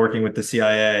someone working with the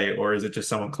CIA, or is it just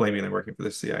someone claiming they're working for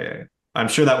the CIA? I'm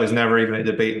sure that was never even a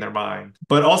debate in their mind.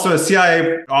 But also, a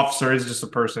CIA officer is just a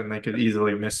person. They could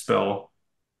easily misspell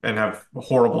and have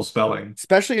horrible spelling.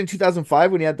 Especially in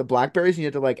 2005 when you had the Blackberries and you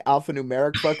had to like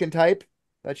alphanumeric fucking type.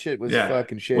 That shit was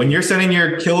fucking shit. When you're sending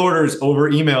your kill orders over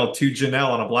email to Janelle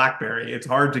on a Blackberry, it's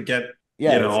hard to get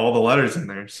all the letters in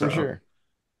there. So. For sure.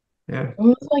 Yeah. It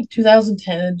was like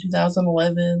 2010,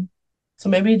 2011. So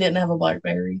maybe he didn't have a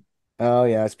Blackberry. Oh,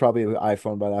 yeah. It's probably an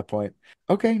iPhone by that point.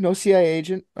 Okay. No CIA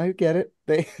agent. I get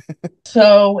it.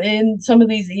 So in some of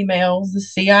these emails, the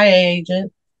CIA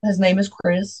agent, his name is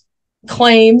Chris,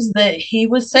 claims that he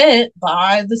was sent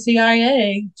by the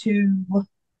CIA to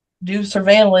do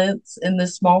surveillance in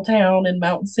this small town in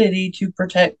Mountain City to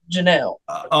protect Janelle.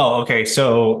 Okay.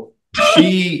 So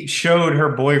she showed her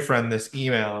boyfriend this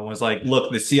email and was like,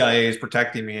 look, the CIA is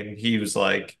protecting me. And he was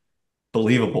like,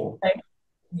 believable. Okay.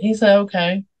 He said,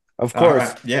 okay. Of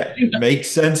course. Yeah.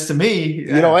 Makes sense to me.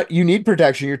 Yeah. You know what? You need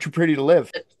protection. You're too pretty to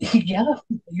live. Yeah.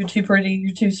 You're too pretty.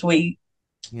 You're too sweet.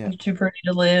 Yeah. You're too pretty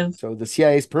to live. So the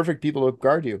CIA is perfect people to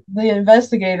guard you. The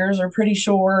investigators are pretty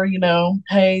sure,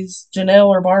 hey, Janelle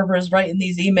or Barbara's writing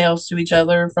these emails to each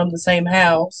other from the same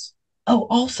house. Oh,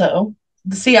 also,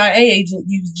 the CIA agent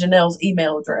used Janelle's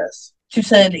email address to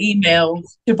send emails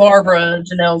to Barbara,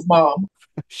 Janelle's mom.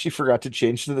 She forgot to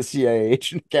change to the CIA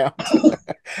agent account.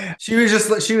 She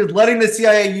was letting the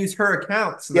CIA use her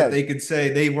account so Yeah. that they could say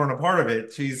they weren't a part of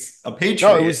it. She's a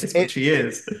patriot. No, It's what she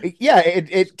is.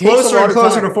 It takes Closer a lot and of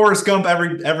closer time. to Forrest Gump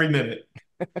every minute.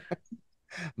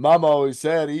 Mom always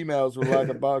said emails were like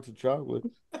a box of chocolates.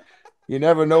 You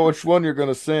never know which one you're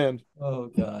gonna send. Oh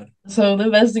God. So the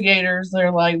investigators,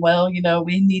 they're like, well,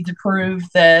 we need to prove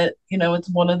that, it's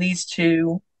one of these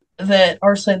two that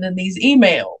are sending these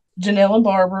emails. Janelle and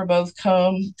Barbara both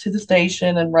come to the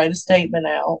station and write a statement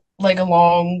out, like a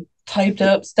long typed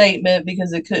up statement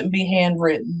because it couldn't be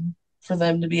handwritten for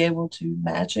them to be able to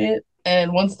match it.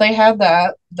 And once they had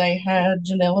that, they had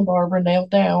Janelle and Barbara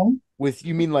nailed down.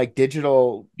 You mean like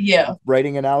digital Yeah.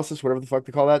 writing analysis, whatever the fuck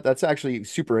they call that? That's actually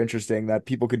super interesting that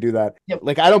people could do that. Yep.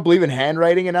 Like, I don't believe in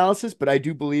handwriting analysis, but I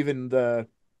do believe in the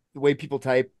way people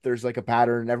type. There's like a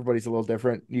pattern. Everybody's a little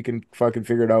different. You can fucking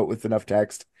figure it out with enough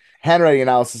text. Handwriting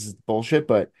analysis is bullshit,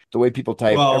 but the way people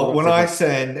type. Well, when I different.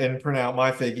 send and print out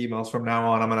my fake emails from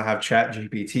now on, I'm going to have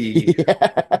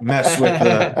ChatGPT mess with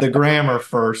the grammar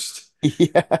first.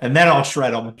 Yeah. And then I'll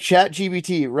shred them.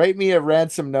 ChatGPT, write me a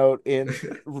ransom note in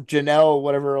Janelle,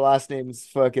 whatever her last name's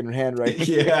fucking handwriting.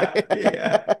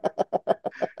 Yeah.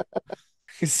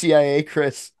 CIA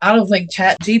Chris. I don't think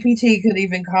ChatGPT could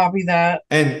even copy that.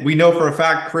 And we know for a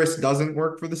fact Chris doesn't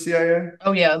work for the CIA?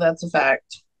 Oh, yeah, that's a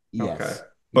fact. Yes. Okay.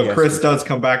 But yes, Chris does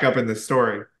come back up in this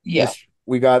story. Yeah. Yes,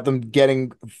 we got them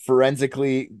getting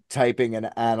forensically typing and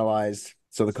analyzed.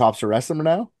 So the cops arrest them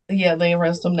now? Yeah, they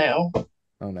arrest them now.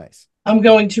 Oh, nice. I'm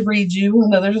going to read you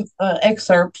another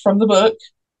excerpt from the book.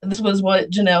 This was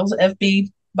what Janelle's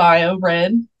FB bio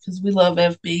read, because we love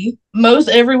FB. Most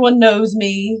everyone knows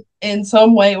me in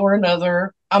some way or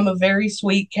another. I'm a very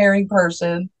sweet, caring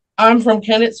person. I'm from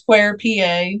Kennett Square,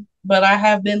 PA, but I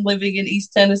have been living in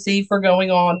East Tennessee for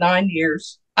going on 9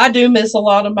 years. I do miss a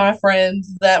lot of my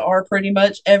friends that are pretty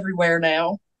much everywhere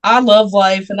now. I love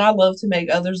life and I love to make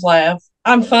others laugh.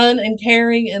 I'm fun and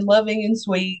caring and loving and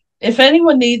sweet. If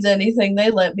anyone needs anything,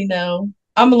 they let me know.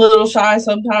 I'm a little shy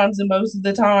sometimes and most of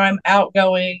the time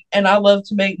outgoing, and I love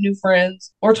to make new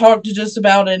friends or talk to just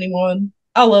about anyone.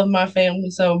 I love my family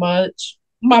so much.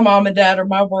 My mom and dad are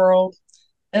my world,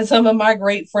 and some of my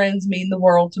great friends mean the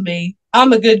world to me.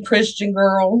 I'm a good Christian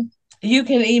girl. You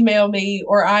can email me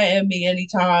or IM me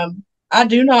anytime. I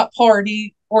do not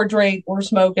party or drink or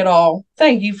smoke at all.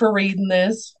 Thank you for reading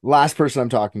this. Last person I'm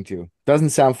talking to. Doesn't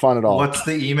sound fun at all. What's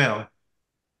the email?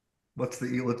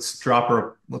 Let's drop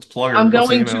her. Let's plug her. I'm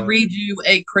going to read you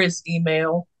a Chris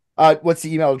email. What's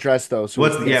the email address though? So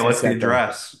what's the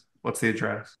address? What's the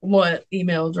address? What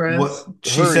email address? What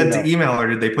she said to email her.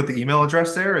 Did they put the email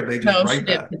address there, or did they just write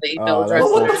that? Put the email address.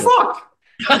 Well, what the fuck?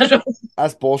 I don't.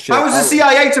 That's bullshit. How was the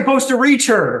CIA supposed to reach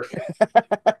her?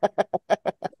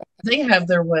 They have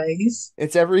their ways.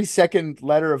 It's every second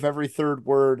letter of every third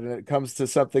word, and it comes to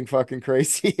something fucking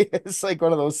crazy. It's like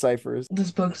one of those ciphers.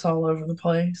 This book's all over the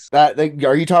place.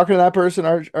 Are you talking to that person,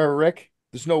 or Rick?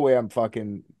 There's no way I'm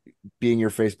fucking being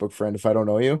your Facebook friend if I don't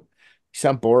know you. You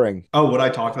sound boring. Oh, would I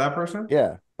talk to that person?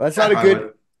 Yeah, that's not a good.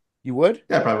 Would. You would?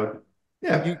 Yeah, I probably would.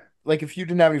 Yeah. Like if you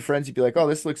didn't have any friends, you'd be like, "Oh,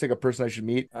 this looks like a person I should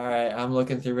meet." All right, I'm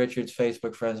looking through Richard's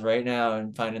Facebook friends right now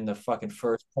and finding the fucking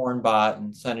first porn bot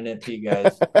and sending it to you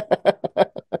guys.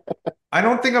 I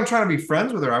don't think I'm trying to be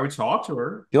friends with her. I would talk to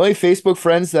her. The only Facebook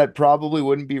friends that probably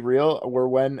wouldn't be real were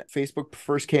when Facebook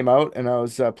first came out and I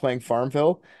was playing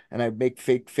Farmville, and I'd make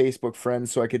fake Facebook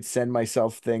friends so I could send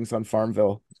myself things on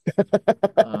Farmville.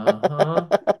 Uh-huh.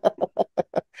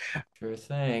 Sure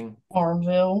thing.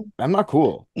 Farmville. I'm not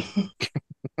cool.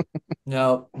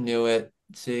 Nope, knew it.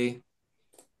 See?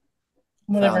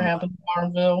 Whatever happened to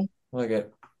Farmville? Look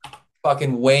at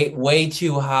fucking way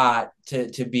too hot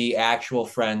to be actual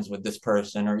friends with this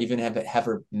person or even have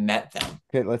ever met them.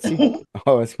 Okay, let's see.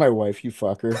 Oh, it's my wife, you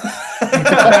fucker.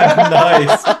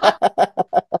 Nice.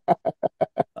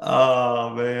 Oh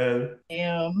man.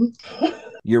 Damn.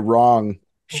 You're wrong.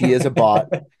 She is a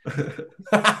bot.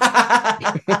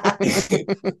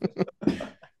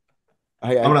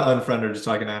 I'm gonna unfriend her just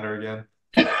so I can add her again.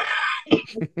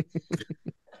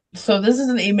 So this is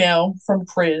an email from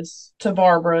Chris to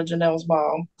Barbara, Janelle's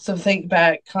mom. So think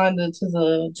back kind of to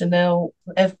the Janelle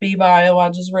FB bio I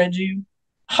just read you.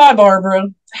 Hi, Barbara.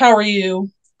 How are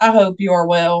you? I hope you are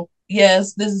well.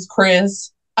 Yes, this is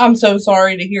Chris. I'm so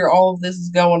sorry to hear all of this is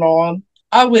going on.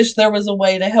 I wish there was a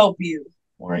way to help you.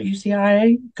 Aren't you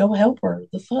CIA? Go help her.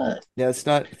 The fuck? Yeah, it's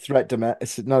not it's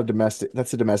not a domestic.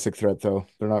 That's a domestic threat, though.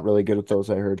 They're not really good at those,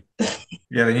 I heard.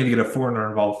 Yeah, they need to get a foreigner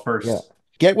involved first. Yeah.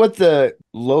 Get what the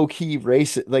low-key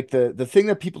racist, like the thing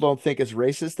that people don't think is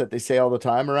racist that they say all the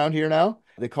time around here now.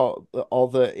 They call all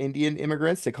the Indian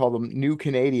immigrants, they call them new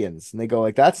Canadians. And they go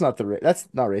like, that's not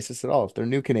racist at all. They're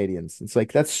new Canadians. It's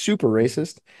like, that's super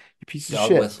racist. You piece of Dog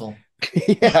shit. whistle.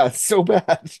 Yeah, it's so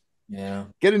bad. Yeah.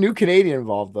 Get a new Canadian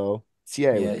involved though.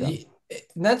 CIA would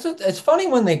come. It's funny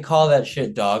when they call that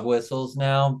shit dog whistles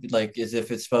now, like as if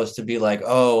it's supposed to be like,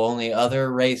 oh, only other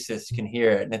racists can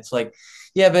hear it. And it's like,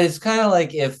 yeah, but it's kind of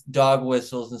like if dog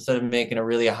whistles, instead of making a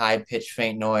really high-pitched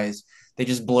faint noise, they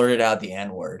just blurted out the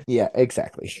N-word. Yeah,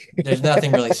 exactly. There's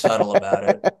nothing really subtle about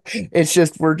it. It's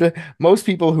just most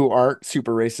people who aren't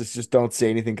super racist just don't say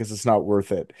anything because it's not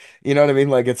worth it. You know what I mean?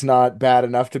 Like it's not bad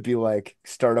enough to be like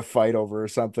start a fight over or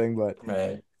something, but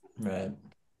Right.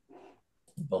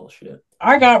 Bullshit.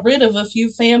 I got rid of a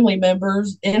few family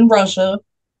members in Russia.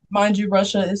 Mind you,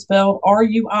 Russia is spelled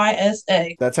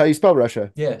Ruisa. That's how you spell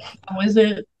Russia. Yeah. Oh, is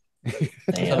it?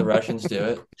 That's how the Russians do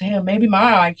it. Damn, maybe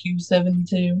my IQ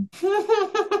 72.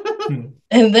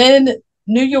 And then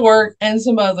New York and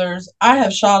some others. I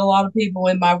have shot a lot of people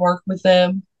in my work with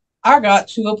them. I got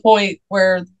to a point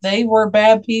where they were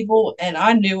bad people and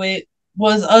I knew it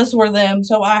was us or them,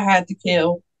 so I had to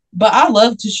kill. But I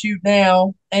love to shoot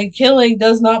now, and killing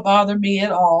does not bother me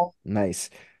at all. Nice.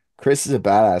 Chris is a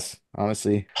badass,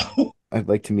 honestly. I'd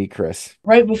like to meet Chris.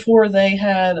 Right before they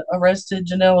had arrested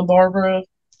Janelle and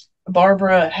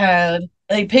Barbara had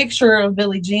a picture of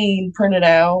Billie Jean printed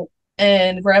out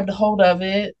and grabbed a hold of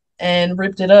it and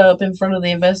ripped it up in front of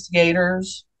the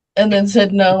investigators and then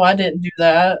said, no, I didn't do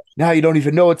that. Now you don't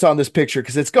even know what's on this picture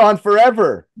because it's gone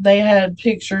forever. They had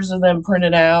pictures of them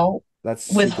printed out. That's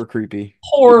super creepy.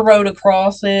 Horror wrote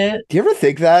across it. Do you ever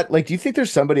think that? Like, do you think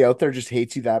there's somebody out there just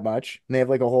hates you that much? And they have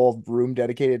like a whole room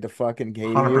dedicated to fucking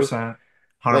hating 100%.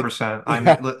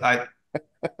 100%. Like,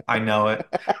 I know it.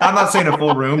 I'm not saying a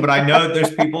full room, but I know that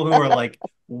there's people who are like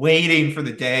waiting for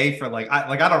the day for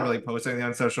I don't really post anything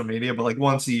on social media, but like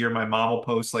once a year my mom will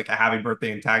post like a happy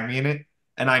birthday and tag me in it.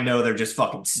 And I know they're just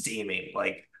fucking steaming.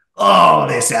 Like, oh,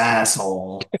 this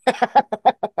asshole.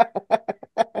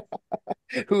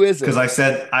 Who is it? Because I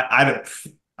said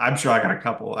I'm sure I got a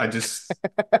couple. I just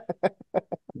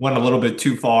went a little bit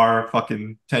too far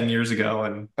fucking 10 years ago.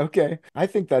 And okay. I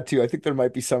think that too. I think there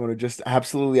might be someone who just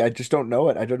absolutely, I just don't know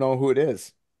it. I don't know who it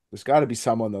is. There's got to be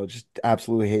someone though, just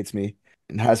absolutely hates me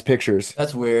and has pictures.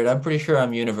 That's weird. I'm pretty sure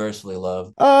I'm universally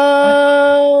loved.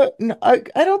 No, I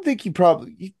don't think you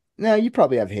probably, you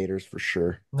probably have haters for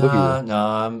sure.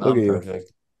 I'm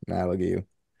perfect. Nah, look at you.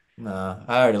 Nah,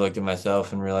 I already looked at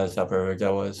myself and realized how perfect I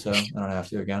was, so I don't have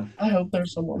to again. I hope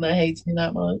there's someone that hates me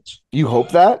that much. You hope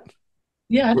that?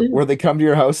 Yeah, I do. Where they come to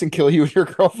your house and kill you and your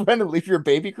girlfriend and leave your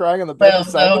baby crying on the bed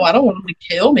beside them? No, I don't want them to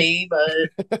kill me,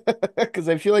 but because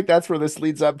I feel like that's where this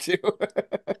leads up to.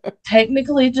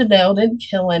 Technically, Janelle didn't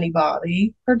kill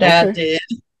anybody. Her dad did.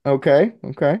 Okay.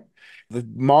 The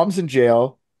mom's in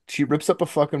jail. She rips up a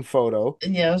fucking photo.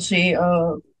 Yeah, she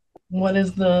what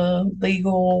is the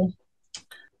legal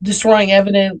destroying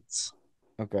evidence?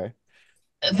 Okay.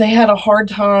 They had a hard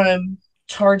time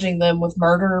charging them with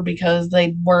murder because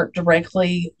they weren't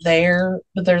directly there,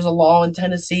 but there's a law in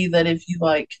Tennessee that if you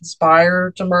like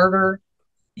conspire to murder,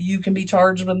 you can be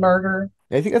charged with murder.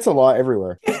 I think that's a law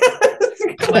everywhere.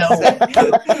 Well,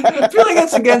 I feel like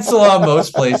that's against the law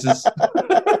most places.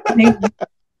 You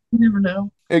never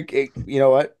know. You know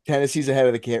what? Tennessee's ahead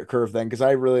of the curve then, because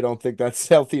I really don't think that's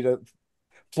healthy to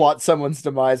plot someone's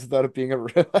demise without it being a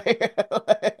real.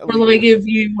 Or let me give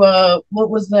you what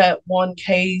was that one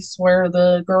case where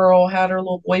the girl had her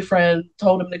little boyfriend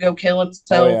told him to go kill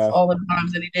himself all the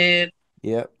times that he did.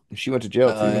 Yep. She went to jail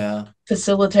too. Yeah.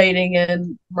 Facilitating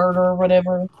and murder or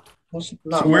whatever. So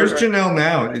where's Janelle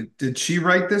now? Did she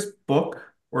write this book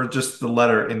or just the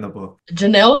letter in the book?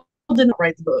 Janelle didn't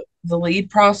write the book. The lead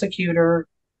prosecutor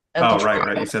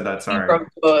right. You said that. Sorry. He wrote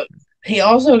the book. He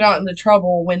also got into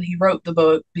trouble when he wrote the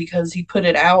book because he put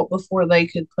it out before they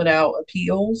could put out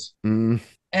appeals.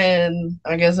 And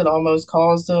I guess it almost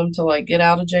caused him to like get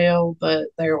out of jail, but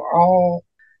they were all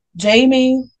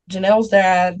Jamie, Janelle's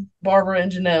dad, Barbara,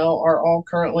 and Janelle are all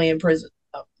currently in prison.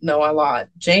 Oh, no, I lied.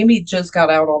 Jamie just got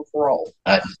out on parole.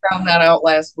 I just found that out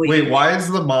last week. Wait, why is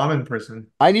the mom in prison?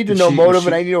 I need to know motive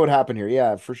and I need to know what happened here.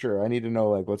 Yeah, for sure. I need to know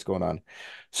like what's going on.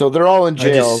 So they're all in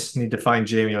jail. I just need to find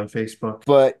Jamie on Facebook.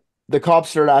 But the cops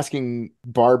start asking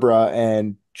Barbara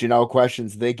and Janelle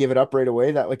questions. They give it up right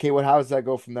away. That like, hey, how does that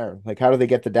go from there? Like, how do they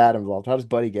get the dad involved? How does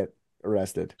Buddy get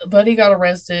arrested? Buddy got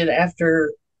arrested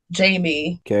after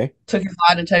Jamie took his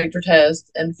lie detector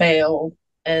test and failed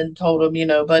and told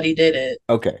him, Buddy did it.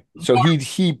 Okay. So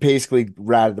he basically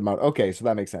ratted them out. Okay, so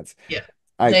that makes sense. Yeah.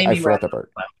 I forgot that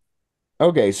part.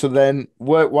 Okay, so then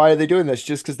why are they doing this?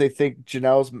 Just because they think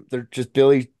they're just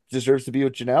Billie deserves to be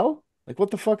with Janelle? Like, what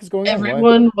the fuck is going on? Why?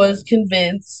 Everyone was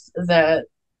convinced that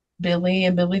Billie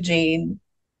and Billie Jean,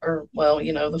 or well,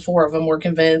 the four of them were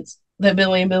convinced that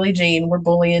Billie and Billie Jean were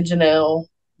bullying Janelle,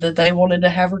 that they wanted to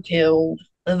have her killed,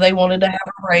 that they wanted to have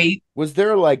her raped. Was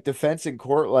there like defense in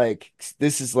court, like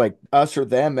this is like us or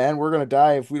them, man? We're gonna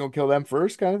die if we don't kill them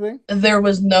first, kind of thing? There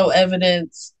was no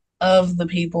evidence of the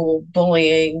people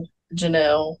bullying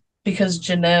Janelle because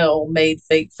Janelle made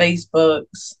fake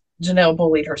Facebooks. Janelle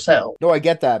bullied herself. No, I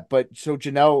get that, but so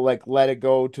Janelle like let it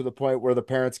go to the point where the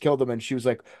parents killed them, and she was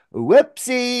like,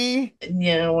 "Whoopsie."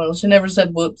 Yeah, well, she never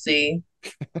said whoopsie.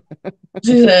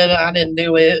 She said, I didn't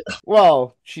do it.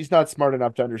 Well, she's not smart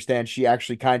enough to understand she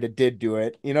actually kind of did do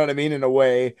it. You know what I mean? In a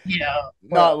way, Yeah.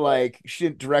 not like she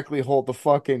didn't directly hold the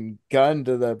fucking gun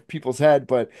to the people's head,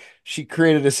 but she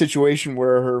created a situation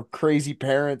where her crazy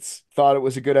parents thought it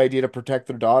was a good idea to protect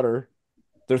their daughter,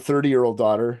 their 30-year-old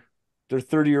daughter, their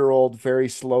 30-year-old very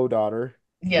slow daughter.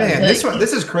 Yeah. Man,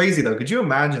 this is crazy though. Could you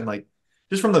imagine, like,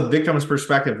 just from the victim's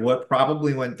perspective, what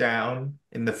probably went down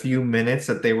in the few minutes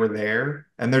that they were there?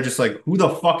 And they're just like, who the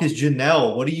fuck is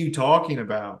Janelle? What are you talking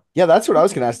about? Yeah, that's what I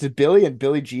was gonna ask. Did Billie and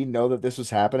Billie Jean know that this was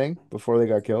happening before they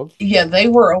got killed? Yeah, they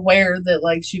were aware that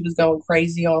like she was going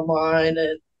crazy online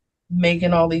and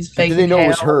making all these fake Did they know it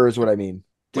was accounts. her? Is what I mean.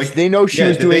 Did Like, they know she yeah,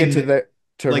 was did doing they it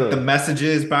to like her? the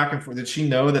messages back and forth? Did she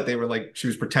know that they were like she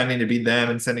was pretending to be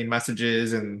them and sending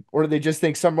messages and Or do they just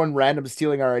think someone random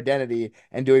stealing our identity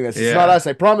and doing this? It's not yeah. us.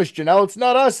 I promise, Janelle, it's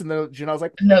not us. And then Janelle's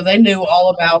like, No, they knew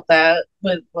all about that,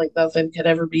 but like nothing could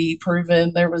ever be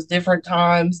proven. There was different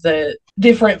times that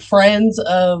different friends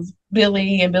of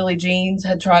Billie and Billie Jean's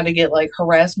had tried to get like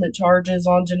harassment charges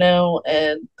on Janelle,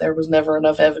 and there was never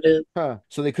enough evidence. huh.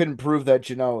 So they couldn't prove that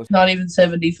Janelle was. Not even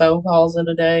 70 phone calls in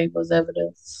a day was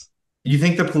evidence. You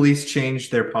think the police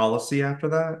changed their policy after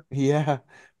that? Yeah,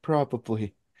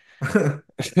 probably. Did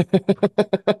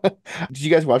you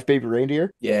guys watch Baby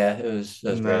Reindeer? Yeah, that was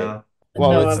great. No.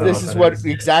 Well, No, it's I this don't is know. what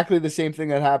exactly the same thing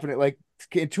that happened. Like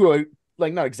to a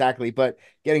like not exactly, but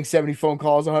getting 70 phone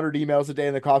calls, 100 emails a day,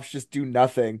 and the cops just do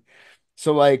nothing.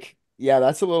 So like, yeah,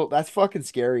 that's fucking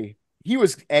scary. He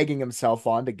was egging himself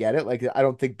on to get it. Like I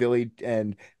don't think Billie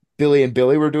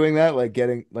were doing that, like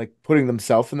getting like putting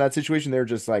themselves in that situation. They're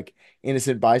just like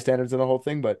innocent bystanders in the whole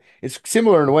thing. But it's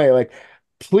similar in a way. Like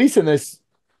police in this,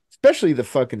 especially the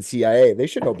fucking CIA, they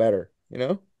should know better, you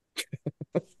know?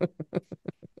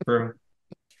 True.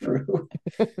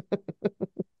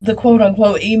 The quote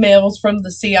unquote emails from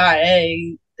the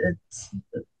CIA, it's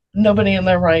nobody in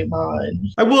their right mind.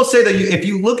 I will say that if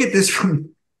you look at this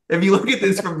from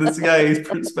the CIA's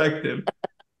perspective,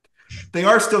 they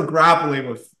are still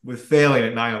grappling with failing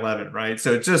at 9/11, right?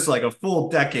 So it's just like a full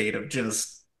decade of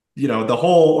just, the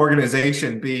whole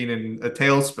organization being in a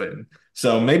tailspin.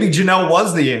 So maybe Janelle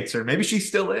was the answer. Maybe she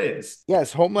still is.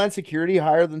 Yes, Homeland Security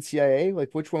higher than CIA. Like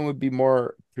which one would be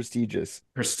more prestigious?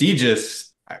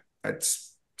 Prestigious,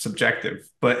 that's subjective.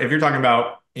 But if you're talking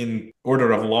about in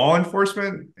order of law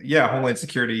enforcement, yeah, Homeland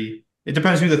Security, it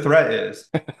depends who the threat is.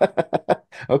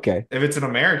 Okay. If it's an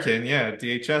American, yeah,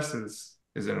 DHS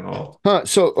is involved. Huh.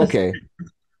 So okay.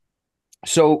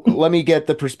 So let me get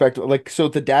the perspective. Like, so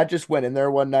the dad just went in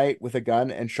there one night with a gun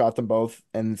and shot them both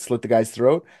and slit the guy's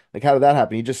throat. Like, how did that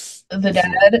happen? He just The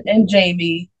dad and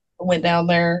Jamie went down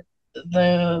there.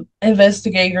 The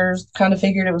investigators kind of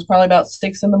figured it was probably about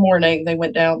 6 in the morning. They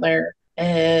went down there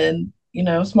and,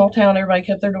 small town, everybody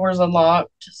kept their doors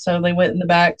unlocked. So they went in the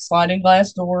back sliding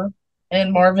glass door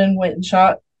and Marvin went and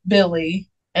shot Billie.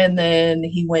 And then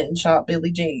he went and shot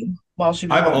Billie Jean while she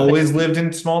was I've going to always bed. lived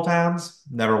in small towns,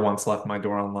 never once left my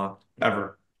door unlocked,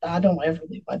 ever. I don't ever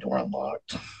leave my door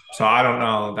unlocked. So I don't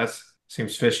know. That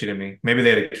seems fishy to me. Maybe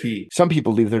they had a key. some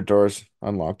people leave their doors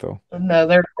unlocked though. No,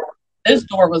 this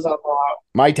door was unlocked.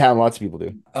 My town, lots of people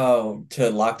do. Oh, to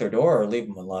lock their door or leave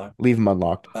them unlocked? Leave them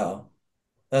unlocked. Oh,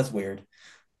 that's weird.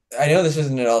 I know this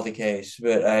isn't at all the case,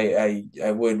 but I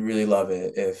would really love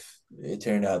it if it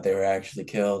turned out they were actually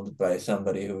killed by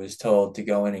somebody who was told to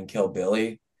go in and kill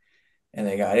Billie, and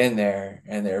they got in there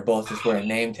and they were both just wearing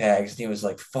name tags, and he was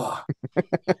like, "Fuck."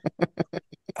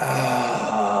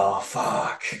 Oh,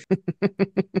 fuck.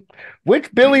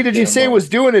 Which Billie did you say was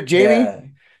doing it, Jamie? Yeah.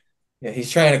 Yeah,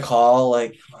 he's trying to call,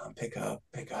 like, come on, pick up.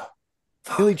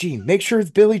 Fuck. Billie Jean. Make sure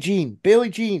it's Billie Jean. Billie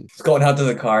Jean. He's going out to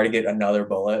the car to get another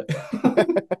bullet.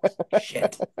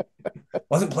 Shit.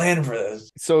 Wasn't planning for this.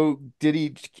 So did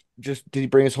he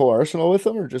bring his whole arsenal with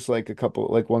him or just like a couple,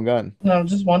 like one gun? No,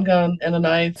 just one gun and a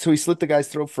knife. So he slit the guy's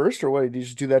throat first or what? Did he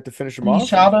just do that to finish him He off?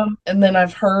 shot him, and then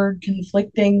I've heard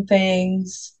conflicting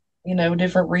things,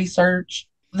 different research.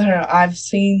 I've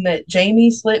seen that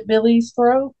Jamie slit Billie's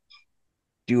throat.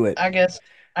 Do it. I guess.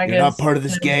 You're not part of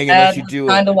this his gang dad unless you was do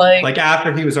kind it. of like, Like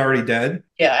after he was already dead.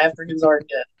 yeah, after he was already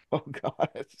dead. Oh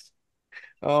God.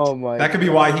 Oh my. That could be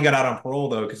God. why he got out on parole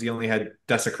though, because he only had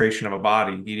desecration of a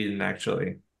body. He didn't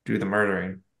actually do the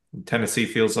murdering. Tennessee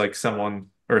feels like someone,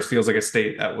 or feels like a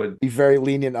state that would Be very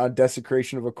lenient on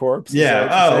desecration of a corpse. Yeah.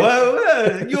 Oh,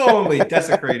 well, you only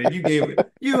desecrated. You gave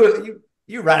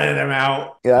you ratted him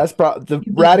out. Yeah, that's probably the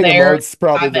He was ratting him there. out's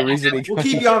probably the reason he We'll got.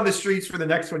 keep you on the streets for the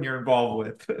next one you're involved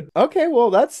with. Okay,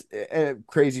 well, that's a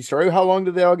crazy story. How long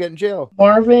did they all get in jail?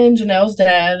 Marvin, Janelle's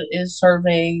dad, is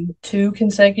serving 2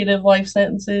 consecutive life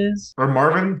sentences. Are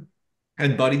Marvin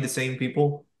and Buddy the same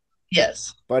people?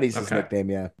 Yes. Buddy's his Okay. nickname,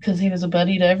 yeah. Because he was a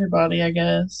buddy to everybody, I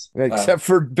guess. Except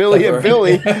for Billie and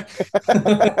Billy. They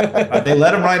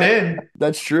let him right in.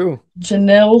 That's true.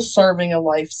 Janelle's serving a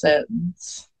life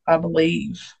sentence, I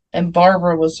believe. And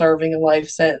Barbara was serving a life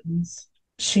sentence.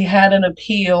 She had an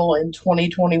appeal in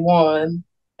 2021,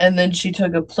 and then she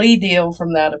took a plea deal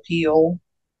from that appeal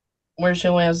where she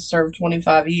only has to serve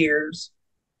 25 years,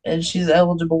 and she's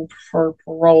eligible for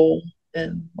parole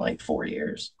in like 4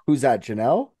 years. Who's that,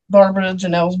 Janelle? Barbara,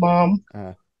 Janelle's mom.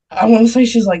 I want to say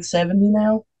she's like 70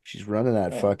 now. She's running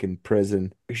that fucking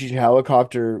prison. She's a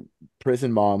helicopter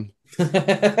prison mom. You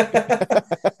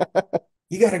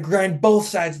got to grind both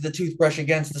sides of the toothbrush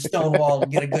against the stone wall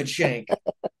and get a good shank.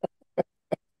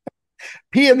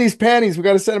 Pee in these panties. We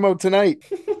got to send them out tonight.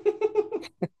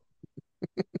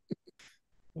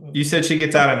 You said she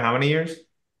gets out in how many years?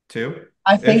 2?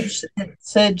 I think it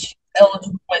said she's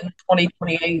eligible in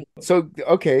 2028. So,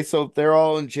 okay, so they're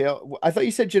all in jail. I thought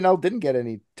you said Janelle didn't get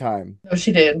any time. No,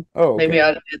 she did. Oh, okay. Maybe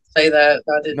I did say that.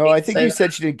 I didn't. No, I think you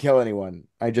said she didn't kill anyone.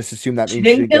 I just assumed that means she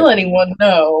didn't kill anyone.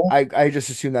 No. I just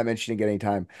assumed that meant she didn't get any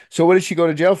time. So what did she go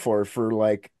to jail for? For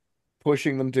like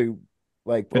pushing them to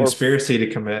like conspiracy to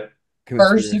commit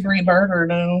first degree murder?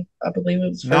 No, I believe it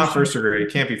was not first degree.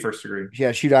 It can't be first degree.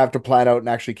 Yeah, she'd have to plan out and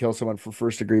actually kill someone for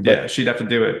first degree. But yeah, she'd have to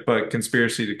do it. But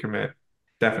conspiracy to commit,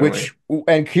 definitely.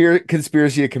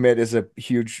 Conspiracy to commit is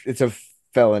it's a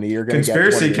felony. You're going to get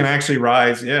conspiracy can actually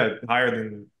rise, higher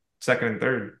than second and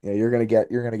third. Yeah, you're gonna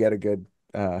get a good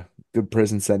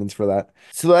prison sentence for that.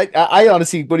 So I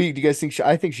honestly, what do you guys think?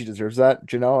 I think she deserves that,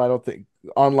 Janelle. I don't think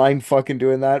online fucking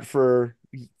doing that for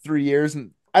 3 years,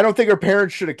 and I don't think her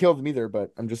parents should have killed them either.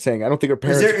 But I'm just saying, I don't think her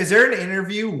parents. Is there an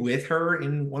interview with her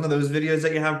in one of those videos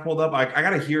that you have pulled up? I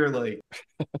gotta hear like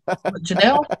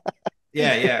Janelle.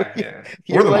 Yeah.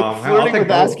 You're like mom. Flirting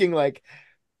with asking like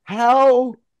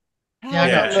how.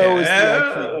 There's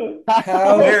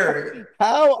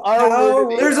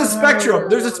a spectrum.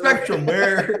 There's a spectrum.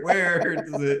 Where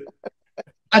does it?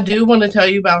 I do want to tell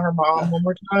you about her mom one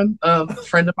more time. A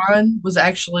friend of mine was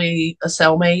actually a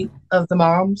cellmate of the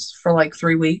mom's for like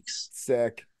 3 weeks.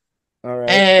 Sick. All right.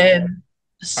 And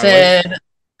said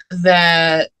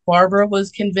that Barbara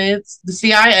was convinced the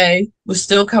CIA was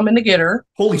still coming to get her.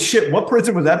 Holy shit! What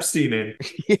prison was Epstein in?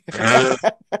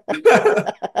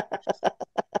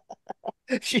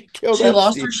 She killed. She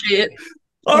lost her shit.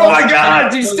 Oh my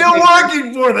God! She's still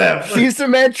working for them. She's the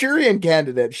Manchurian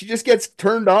candidate. She just gets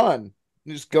turned on,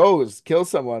 and just goes kill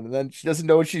someone, and then she doesn't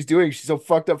know what she's doing. She's so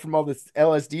fucked up from all this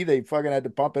LSD they fucking had to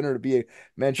pump in her to be a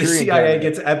Manchurian. The CIA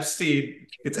candidate.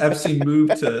 gets Epstein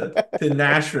moved to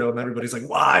Nashville, and everybody's like,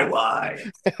 why?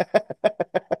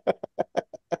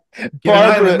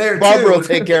 Barbara will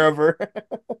take care of her.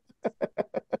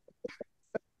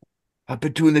 I've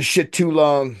been doing this shit too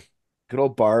long. Good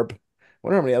old Barb. I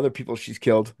wonder how many other people she's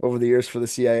killed over the years for the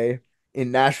CIA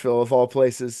in Nashville, of all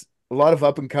places. A lot of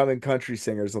up and coming country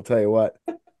singers, I'll tell you what.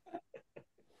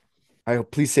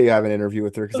 Please say you have an interview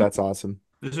with her because that's awesome.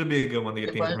 This would be a good one to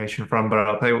get the information from, but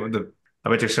I'll tell you what, I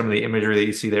bet you some of the imagery that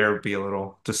you see there would be a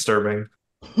little disturbing.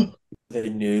 The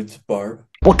nudes, Barb.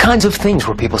 What kinds of things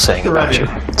were people saying about you?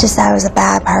 Just that I was a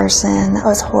bad person. I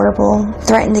was horrible.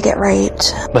 Threatened to get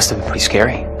raped. Must have been pretty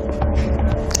scary.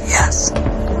 Yes.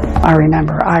 I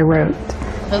remember I wrote,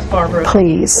 That's Barbara.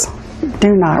 Please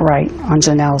do not write on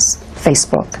Janelle's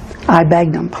Facebook. I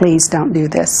begged him, please don't do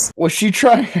this. Was she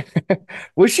trying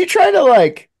to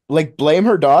like blame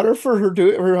her daughter for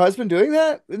her husband doing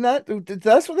that?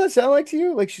 That's what that sound like to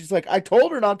you? Like she's like, I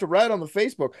told her not to write on the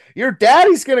Facebook. Your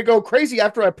daddy's gonna go crazy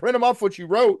after I print him off what you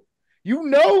wrote. You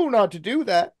know not to do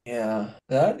that. Yeah,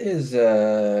 that is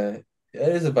a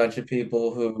bunch of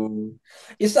people who.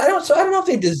 Yes, I don't know if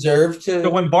they deserve to. So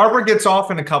when Barbara gets off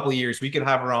in a couple of years, we could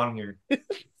have her on here.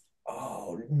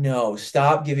 Oh no!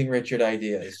 Stop giving Richard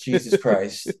ideas, Jesus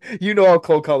Christ! You know I'll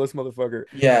cold call this motherfucker.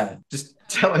 Yeah, just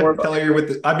tell her you're with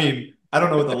the. I mean, I don't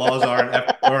know what the laws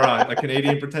are or on a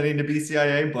Canadian pretending to be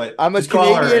CIA, but I'm a just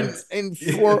call her Canadian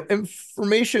and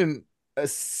information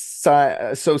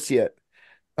associate.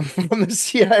 I'm from the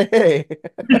CIA.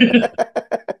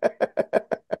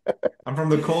 I'm from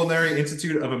the Culinary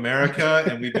Institute of America,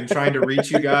 and we've been trying to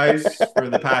reach you guys for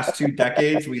the past 2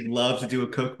 decades. We'd love to do a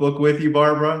cookbook with you,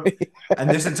 Barbara. And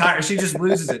she just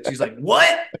loses it. She's like,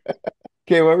 what?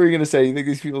 Okay, what were you gonna say? You think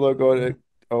these people don't go to?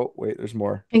 Oh, wait, there's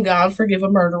more. Can God forgive a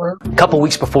murderer? A couple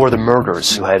weeks before the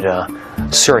murders who had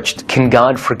searched, can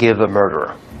God forgive a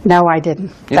murderer? No, I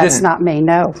didn't. That's not me.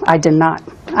 No, I did not.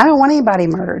 I don't want anybody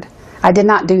murdered. I did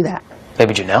not do that.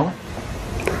 Maybe Janelle?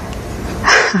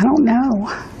 I don't know.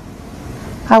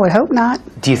 I would hope not.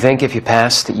 Do you think if you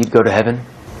passed that you'd go to heaven?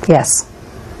 Yes,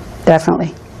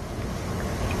 definitely.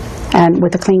 And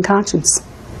with a clean conscience.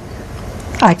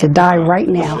 I could die right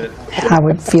now, and I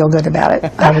would feel good about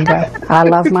it. I would go. I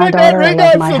love my daughter. I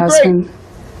love my husband.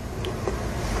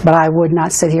 But I would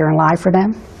not sit here and lie for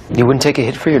them. You wouldn't take a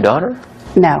hit for your daughter?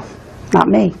 No, not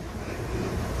me.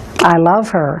 I love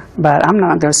her, but I'm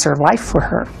not going to serve life for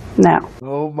her. No.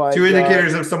 Oh my Two God.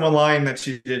 indicators of someone lying that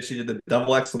she did the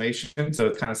double exclamation. So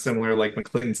it's kind of similar, like when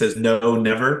Clinton says no,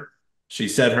 never. She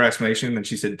said her exclamation, then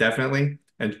she said definitely.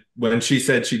 And when she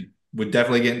said she would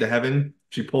definitely get into heaven,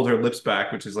 she pulled her lips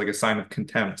back, which is like a sign of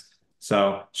contempt.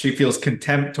 So she feels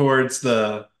contempt towards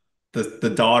the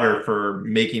daughter for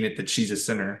making it that she's a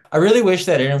sinner. I really wish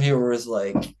that interviewer was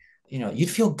like, you'd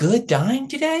feel good dying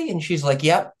today? And she's like,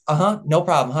 yep, no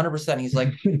problem, 100%. He's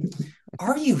like,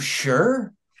 are you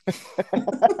sure?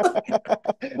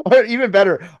 Or even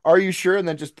better, are you sure? And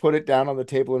then just put it down on the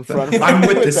table in front of her. I'm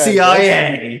with the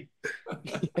CIA.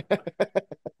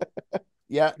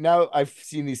 Yeah, now I've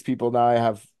seen these people. Now I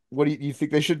have. What do you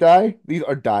think they should die? These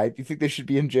are die. Do you think they should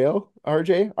be in jail?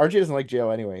 RJ? RJ doesn't like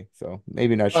jail anyway, so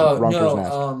maybe not. Wrong person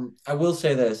asked. I will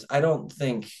say this. I don't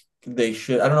think they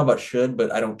should. I don't know about should,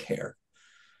 but I don't care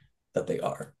that they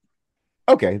are.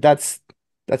 Okay, that's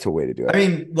a way to do it. I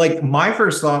mean, like my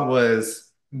first thought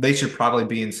was they should probably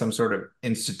be in some sort of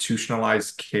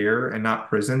institutionalized care and not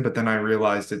prison. But then I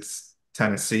realized it's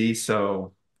Tennessee,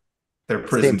 so their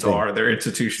prisons are their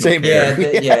institutional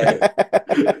care. Yeah.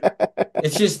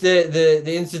 It's just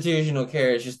the institutional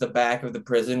care is just the back of the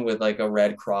prison with like a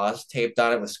red cross taped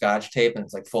on it with scotch tape, and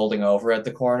it's like folding over at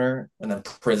the corner, and then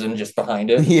prison just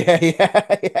behind it.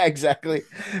 Yeah, exactly.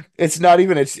 It's not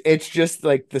even. It's just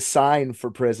like the sign for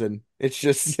prison. It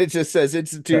just says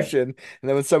institution, and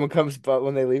then when someone comes, but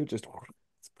when they leave, it's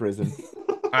prison.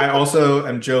 I also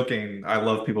am joking. I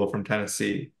love people from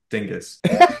Tennessee. Dingus.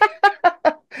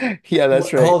 Yeah,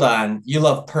 that's right. Hold on. You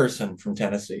love person from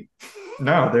Tennessee.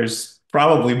 No, there's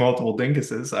probably multiple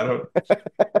dinguses. I don't.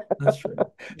 That's true.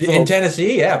 In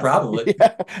Tennessee, yeah, probably.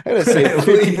 Yeah, I'm gonna say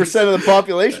 50% of the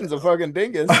population's a fucking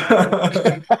dingus.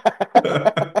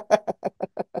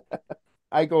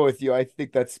 I go with you. I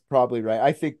think that's probably right.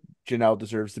 I think Janelle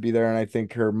deserves to be there, and I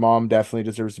think her mom definitely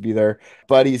deserves to be there.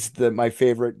 Buddy's my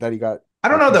favorite that he got. I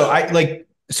don't know though.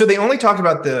 So they only talked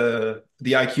about the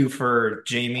IQ for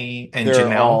Jamie and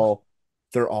Janelle.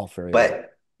 They're all very. But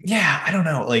yeah, I don't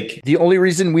know. Like the only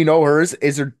reason we know hers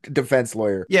is her defense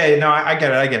lawyer. Yeah, no, I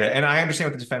get it, and I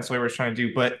understand what the defense lawyer was trying to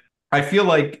do. But I feel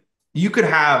like you could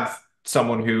have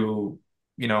someone who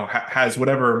has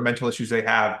whatever mental issues they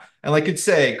have, and like could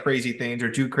say crazy things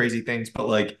or do crazy things. But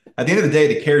like at the end of the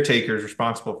day, the caretaker is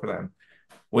responsible for them.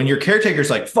 When your caretaker's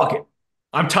like, "Fuck it,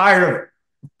 I'm tired of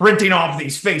printing off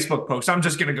these Facebook posts. I'm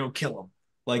just gonna go kill them."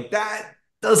 Like that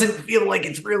doesn't feel like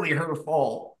it's really her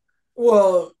fault.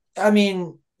 Well, I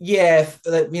mean, yeah.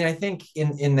 I think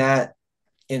in that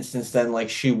instance, then like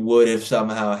she would have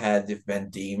somehow had to have been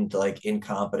deemed like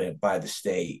incompetent by the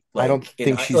state. Like, I don't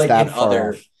think she's like that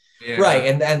far off. Yeah. Right,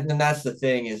 and that's the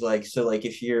thing is like, so like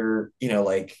if you're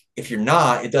if you're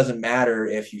not, it doesn't matter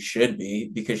if you should be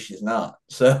because she's not.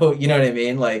 So you know what I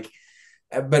mean, like.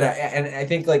 But I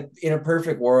think like in a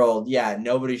perfect world, yeah,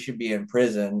 nobody should be in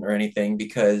prison or anything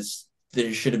because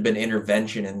there should have been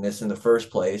intervention in this in the first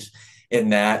place.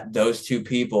 In that those two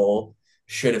people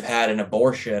should have had an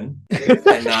abortion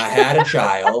and not had a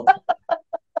child.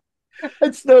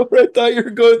 That's no where I thought you were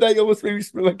going. That you almost made me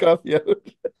spill my coffee out.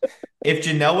 If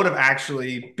Janelle would have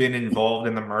actually been involved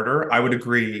in the murder, I would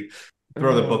agree.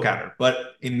 Throw the book at her.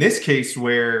 But in this case,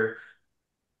 where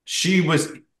she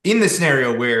was in the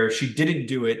scenario where she didn't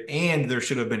do it and there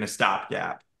should have been a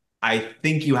stopgap, I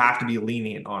think you have to be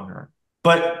lenient on her.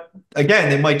 But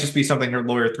again, it might just be something her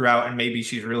lawyer threw out, and maybe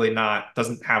she's really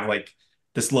doesn't have like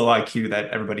this low IQ that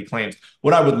everybody claims.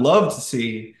 What I would love to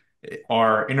see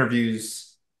are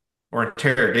interviews or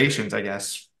interrogations, I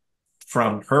guess,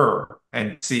 from her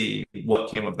and see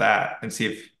what came of that and see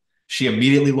if she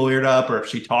immediately lawyered up or if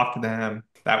she talked to them.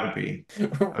 That would be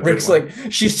Rick's like,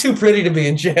 she's too pretty to be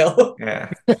in jail.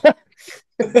 Yeah.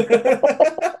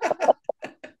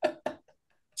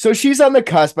 So she's on the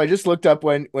cusp. I just looked up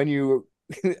when you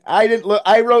I didn't look.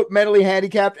 I wrote mentally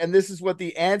handicapped, and this is what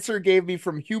the answer gave me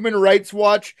from Human Rights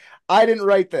Watch. I didn't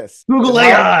write this. Google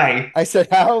AI. I said,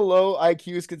 how low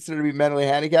IQ is considered to be mentally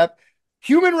handicapped?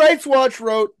 Human Rights Watch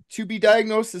wrote, to be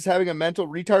diagnosed as having a mental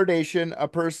retardation, a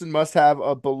person must have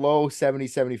a below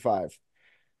 70-75.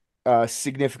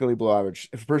 Significantly below average.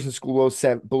 If a person's below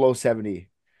 70,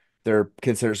 they're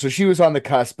considered. So she was on the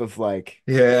cusp of like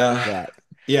that.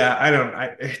 Yeah, I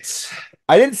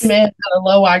didn't. Man had a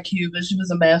low IQ, but she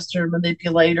was a master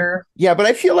manipulator. Yeah, but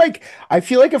I feel like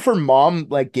if her mom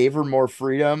like gave her more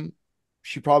freedom,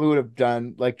 she probably would have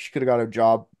done like she could have got a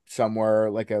job somewhere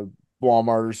like a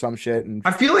Walmart or some shit. And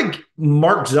I feel like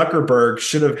Mark Zuckerberg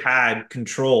should have had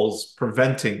controls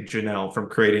preventing Janelle from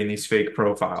creating these fake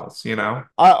profiles, you know?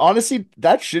 Honestly,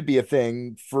 that should be a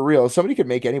thing for real. Somebody could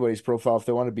make anybody's profile if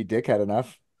they want to be dickhead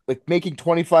enough. Like making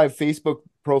 25 Facebook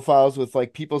profiles with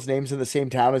like people's names in the same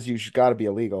town as you should got to be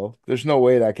illegal. There's no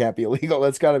way that can't be illegal.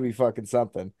 That's got to be fucking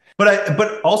something.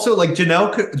 But also like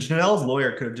Janelle's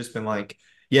lawyer could have just been like,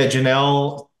 yeah,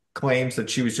 Janelle claims that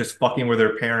she was just fucking with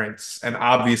her parents and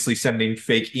obviously sending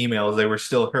fake emails. They were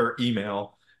still her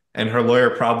email. And her lawyer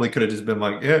probably could have just been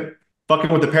like, yeah,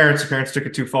 fucking with the parents. The parents took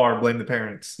it too far. Blame the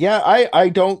parents. Yeah,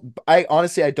 I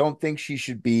honestly, I don't think she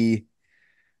should be.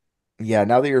 Yeah,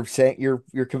 now that you're saying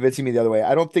you're convincing me the other way.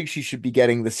 I don't think she should be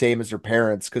getting the same as her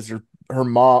parents because her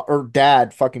mom or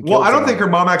dad fucking killed Well, I don't think her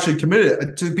mom actually committed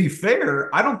it. To be fair,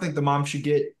 I don't think the mom should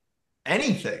get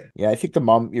anything. Yeah, I think the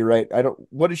mom, you're right. I don't,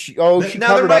 what is she? Oh, she now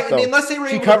covered up though. Unless they were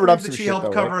she able covered to up prove some that she shit, helped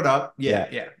though, cover right? it up.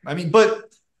 Yeah. I mean,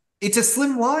 but it's a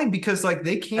slim line because like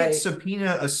they can't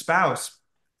subpoena a spouse.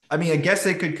 I mean, I guess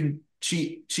they could.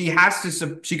 She has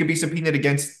to. She could be subpoenaed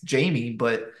against Jamie,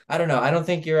 but I don't know. I don't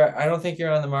think you're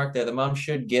on the mark there. The mom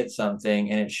should get something,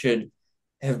 and it should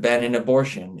have been an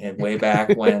abortion way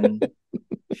back when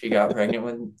she got pregnant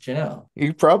with Janelle.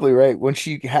 You're probably right. When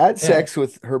she had sex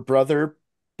with her brother,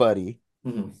 Buddy,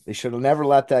 they should have never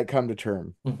let that come to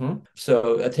term.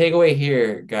 So a takeaway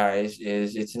here, guys,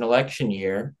 is it's an election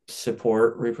year.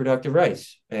 Support reproductive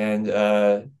rights, and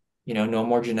no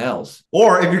more Janelles.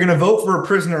 Or if you're going to vote for a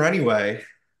prisoner anyway,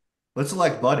 let's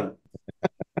elect Buddy.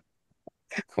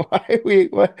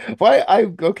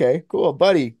 Okay, cool.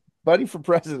 Buddy for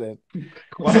president.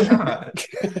 Why not?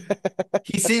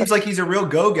 He seems like he's a real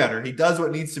go-getter. He does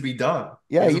what needs to be done.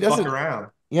 Yeah, he doesn't fuck around.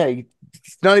 Yeah, he's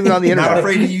not even on the internet. Not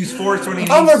afraid to use force when he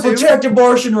needs I'm to. going to protect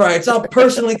abortion rights. I'll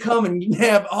personally come and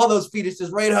have all those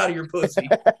fetuses right out of your pussy.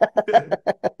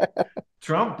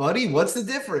 Trump, Buddy, what's the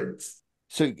difference?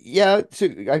 So yeah,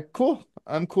 cool.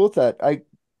 I'm cool with that.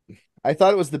 I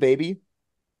thought it was the baby.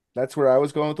 That's where I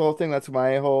was going with the whole thing. That's what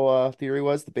my whole theory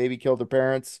was. The baby killed their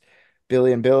parents,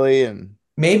 Billie and Billie, and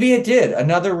maybe it did.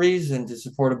 Another reason to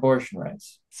support abortion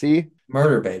rights. See,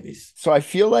 murder babies. So I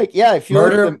feel like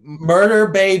murder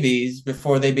babies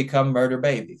before they become murder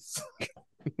babies.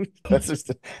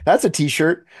 That's a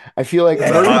t-shirt. I feel like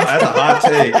that's a hot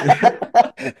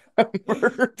take.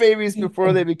 Murder babies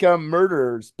before they become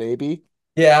murderers, baby.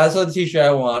 Yeah, that's what the t-shirt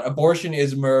I want. Abortion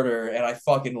is murder, and I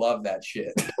fucking love that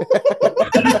shit.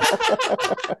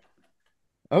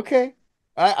 Okay.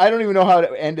 I don't even know how to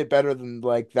end it better than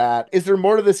like that. Is there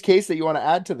more to this case that you want to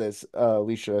add to this,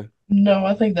 Alicia? No,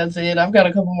 I think that's it. I've got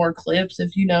a couple more clips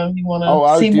if you want to. Oh,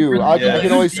 I do. I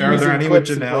can always Are there any with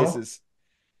Janelle?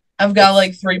 I've got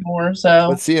like 3 more, so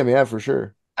let's see them. Yeah, for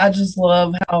sure. I just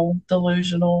love how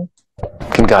delusional.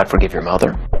 Can God forgive your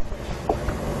mother?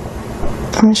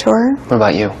 I'm sure. What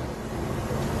about you?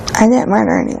 I didn't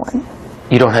murder anyone.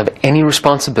 You don't have any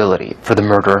responsibility for the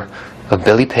murder of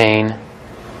Billie Payne.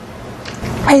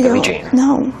 Billie Jean.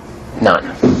 No. None.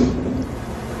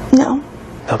 No.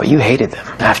 No, but you hated them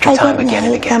after time again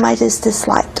and again. I just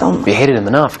disliked them. You hated them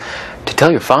enough to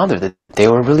tell your father that they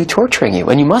were really torturing you.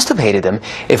 And you must have hated them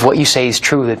if what you say is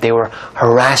true, that they were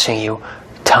harassing you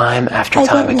time after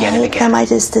time again and again. I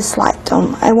just disliked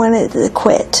them. I wanted to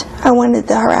quit. I wanted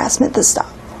the harassment to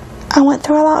stop. I went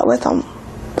through a lot with them,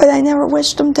 but I never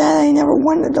wished them dead. I never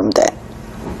wanted them dead.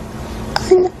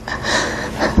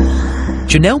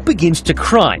 Janelle begins to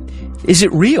cry. Is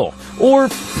it real? Or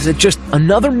is it just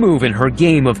another move in her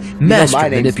game of master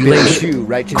manipulation?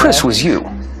 Right, Chris was you.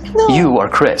 No. You are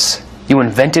Chris. You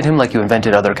invented him like you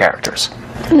invented other characters.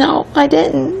 No, I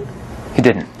didn't. You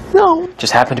didn't. No.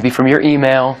 Just happened to be from your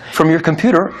email, from your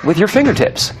computer, with your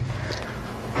fingertips.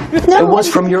 It was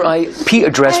from your IP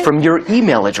address, from your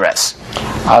email address.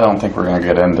 I don't think we're going to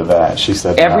get into that. She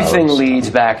said everything no, leads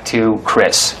back to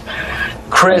Chris.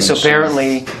 Chris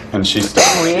apparently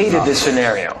created this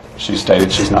scenario. She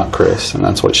stated she's not Chris, and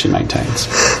that's what she maintains.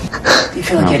 Do you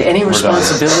feel like you had any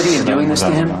responsibility in doing this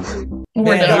to him?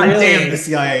 Damn, the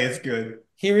CIA is good.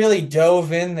 He really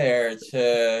dove in there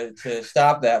to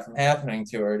stop that from happening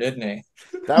to her, didn't he?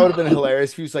 That would have been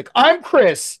hilarious if he was like, I'm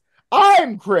Chris.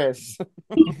 I'm Chris.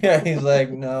 Yeah, he's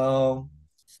like, no,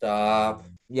 stop.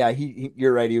 Yeah,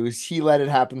 you're right. He let it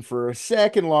happen for a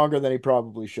second longer than he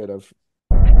probably should have.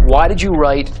 Why did you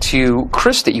write to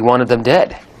Chris that you wanted them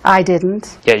dead? I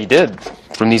didn't. Yeah, you did.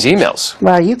 From these emails.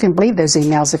 Well, you can believe those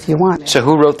emails if you want. So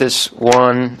who wrote this?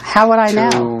 1, how would I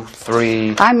know? 2,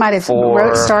 3, I might have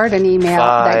 4, started an email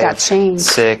 5, that got changed.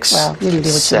 6, well, you can do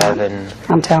what 7, you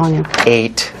want. I'm telling you.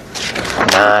 8,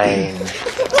 9,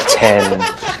 10,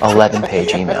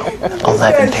 11-page email.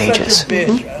 11 pages.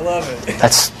 Bitch. I love it.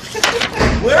 That's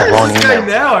a long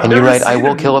email. And you write, I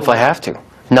will kill if I have to.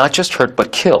 Not just hurt,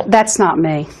 but kill. That's not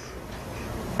me.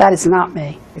 That is not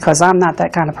me. Because I'm not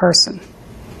that kind of person.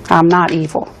 I'm not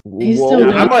evil.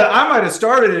 I might have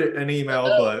started an email,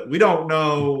 but we don't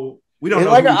know. We don't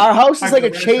know. Like our house is like a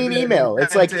chain email.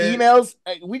 It's like emails.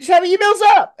 We just have emails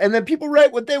up, and then people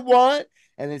write what they want,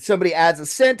 and then somebody adds a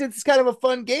sentence. It's kind of a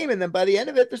fun game, and then by the end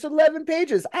of it, there's 11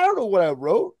 pages. I don't know what I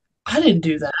wrote. I didn't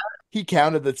do that. He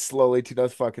counted that slowly too.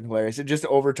 That's fucking hilarious. And just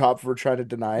over top for trying to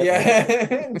deny it.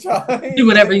 Yeah. Do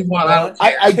whatever you want.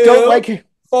 I don't like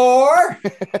 4.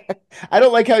 I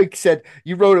don't like how he said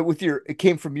you wrote it it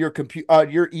came from your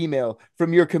your email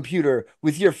from your computer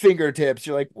with your fingertips.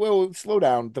 You're like, well, slow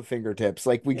down the fingertips.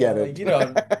 Like we get it. You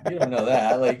don't know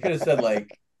that. Like you could have said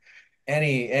like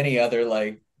any other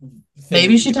like.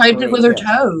 Maybe she typed it with her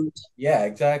toes. Yeah,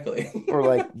 exactly. Or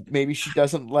like maybe she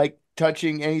doesn't like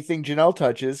touching anything Janelle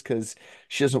touches because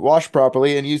she doesn't wash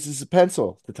properly and uses a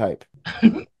pencil to type.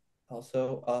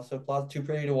 Also, plot's too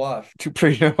pretty to wash. Too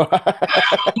pretty to wash. I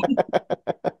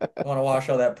want to wash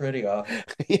all that pretty off.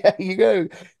 Yeah, you gotta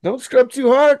don't scrub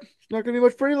too hard. There's not gonna be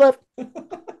much pretty left.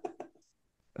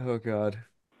 Oh God.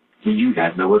 You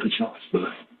got no other choice,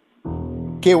 but.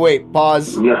 Okay, wait.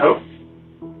 Pause. No.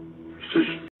 It's just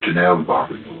Janelle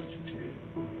bothering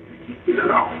you.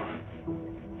 No.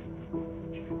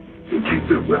 Did you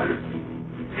feel better?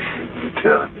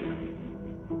 Tell me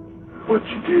what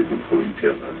you did before you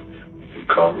tell us.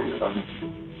 Call me something.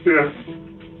 Yeah.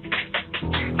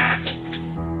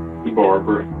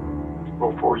 Barbara,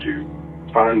 before you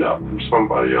find out from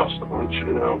somebody else, I want you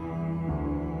to know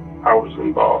I was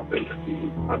involved in it.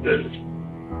 I did it.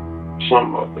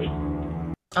 Some of it.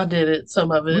 I did it.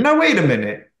 Some of it. Now, wait a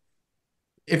minute.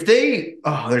 If they...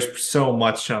 Oh, there's so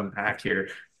much to unpack here.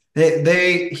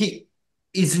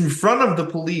 He's in front of the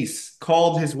police,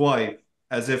 called his wife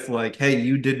as if like, hey,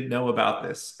 you didn't know about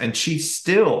this. And she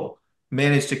still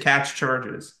managed to catch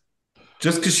charges.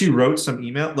 Just because she wrote some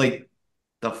email? Like,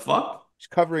 the fuck? She's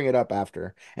covering it up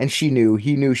after. And she knew.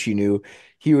 He knew she knew.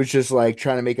 He was just like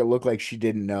trying to make it look like she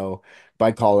didn't know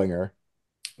by calling her.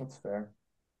 That's fair.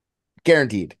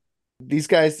 Guaranteed. These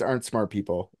guys aren't smart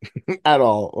people at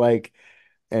all. Like,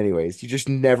 anyways, you just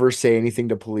never say anything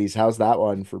to police. How's that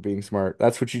one for being smart?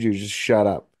 That's what you do. Just shut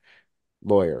up.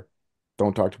 Lawyer.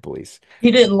 Don't talk to police.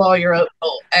 He didn't lawyer up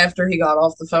after he got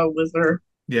off the phone with her.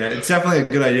 Yeah, it's definitely a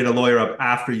good idea to lawyer up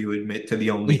after you admit to the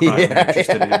only crime you're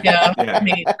interested in. Yeah, I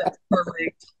mean, that's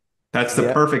perfect. That's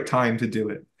the perfect time to do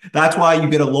it. That's why you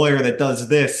get a lawyer that does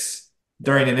this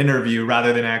during an interview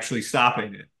rather than actually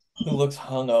stopping it. Who looks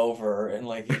hungover and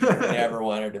like he never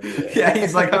wanted to be there. Yeah,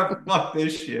 he's like, oh, fuck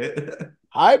this shit.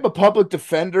 I'm a public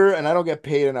defender and I don't get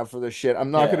paid enough for this shit.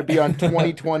 I'm not going to be on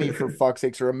 2020 for fuck's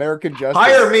sakes or American Justice.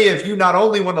 Hire me if you not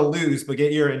only want to lose, but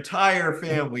get your entire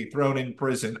family thrown in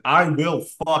prison. I will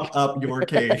fuck up your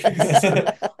case.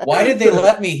 Why did they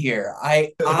let me here?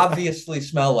 I obviously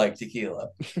smell like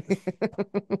tequila.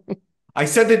 I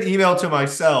sent an email to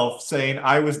myself saying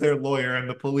I was their lawyer and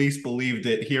the police believed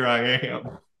it. Here I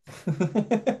am.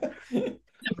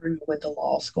 Never went to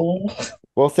law school.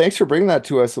 Well, thanks for bringing that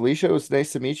to us, Alicia. It was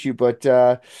nice to meet you, but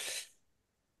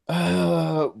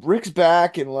Rick's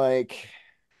back and like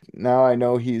now I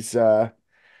know he's not,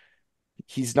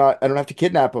 I don't have to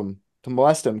kidnap him to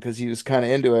molest him because he was kind of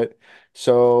into it.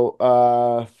 So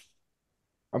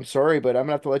I'm sorry, but I'm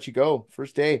gonna have to let you go.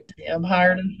 First day. Yeah, I'm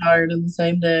hired and fired in the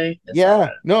same day.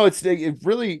 No, it's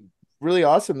really, really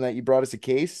awesome that you brought us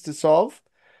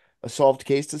a solved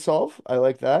case to solve. I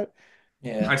like that.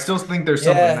 Yeah, I still think there's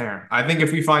something there. I think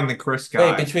if we find the Chris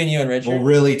guy, between you and Richard, we'll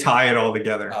really tie it all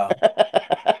together. Oh.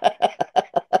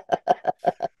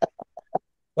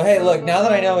 Well, hey, look, now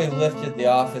that I know he lifted the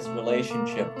office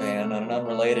relationship ban, on an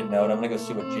unrelated note, I'm going to go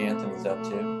see what Janthony's up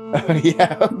to. Oh,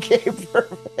 yeah, okay,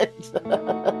 perfect.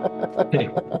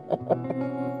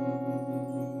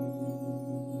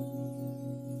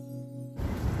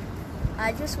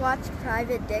 I just watched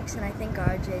Private Dicks and I think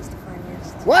RJ's the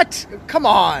funniest. What? Come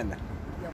on.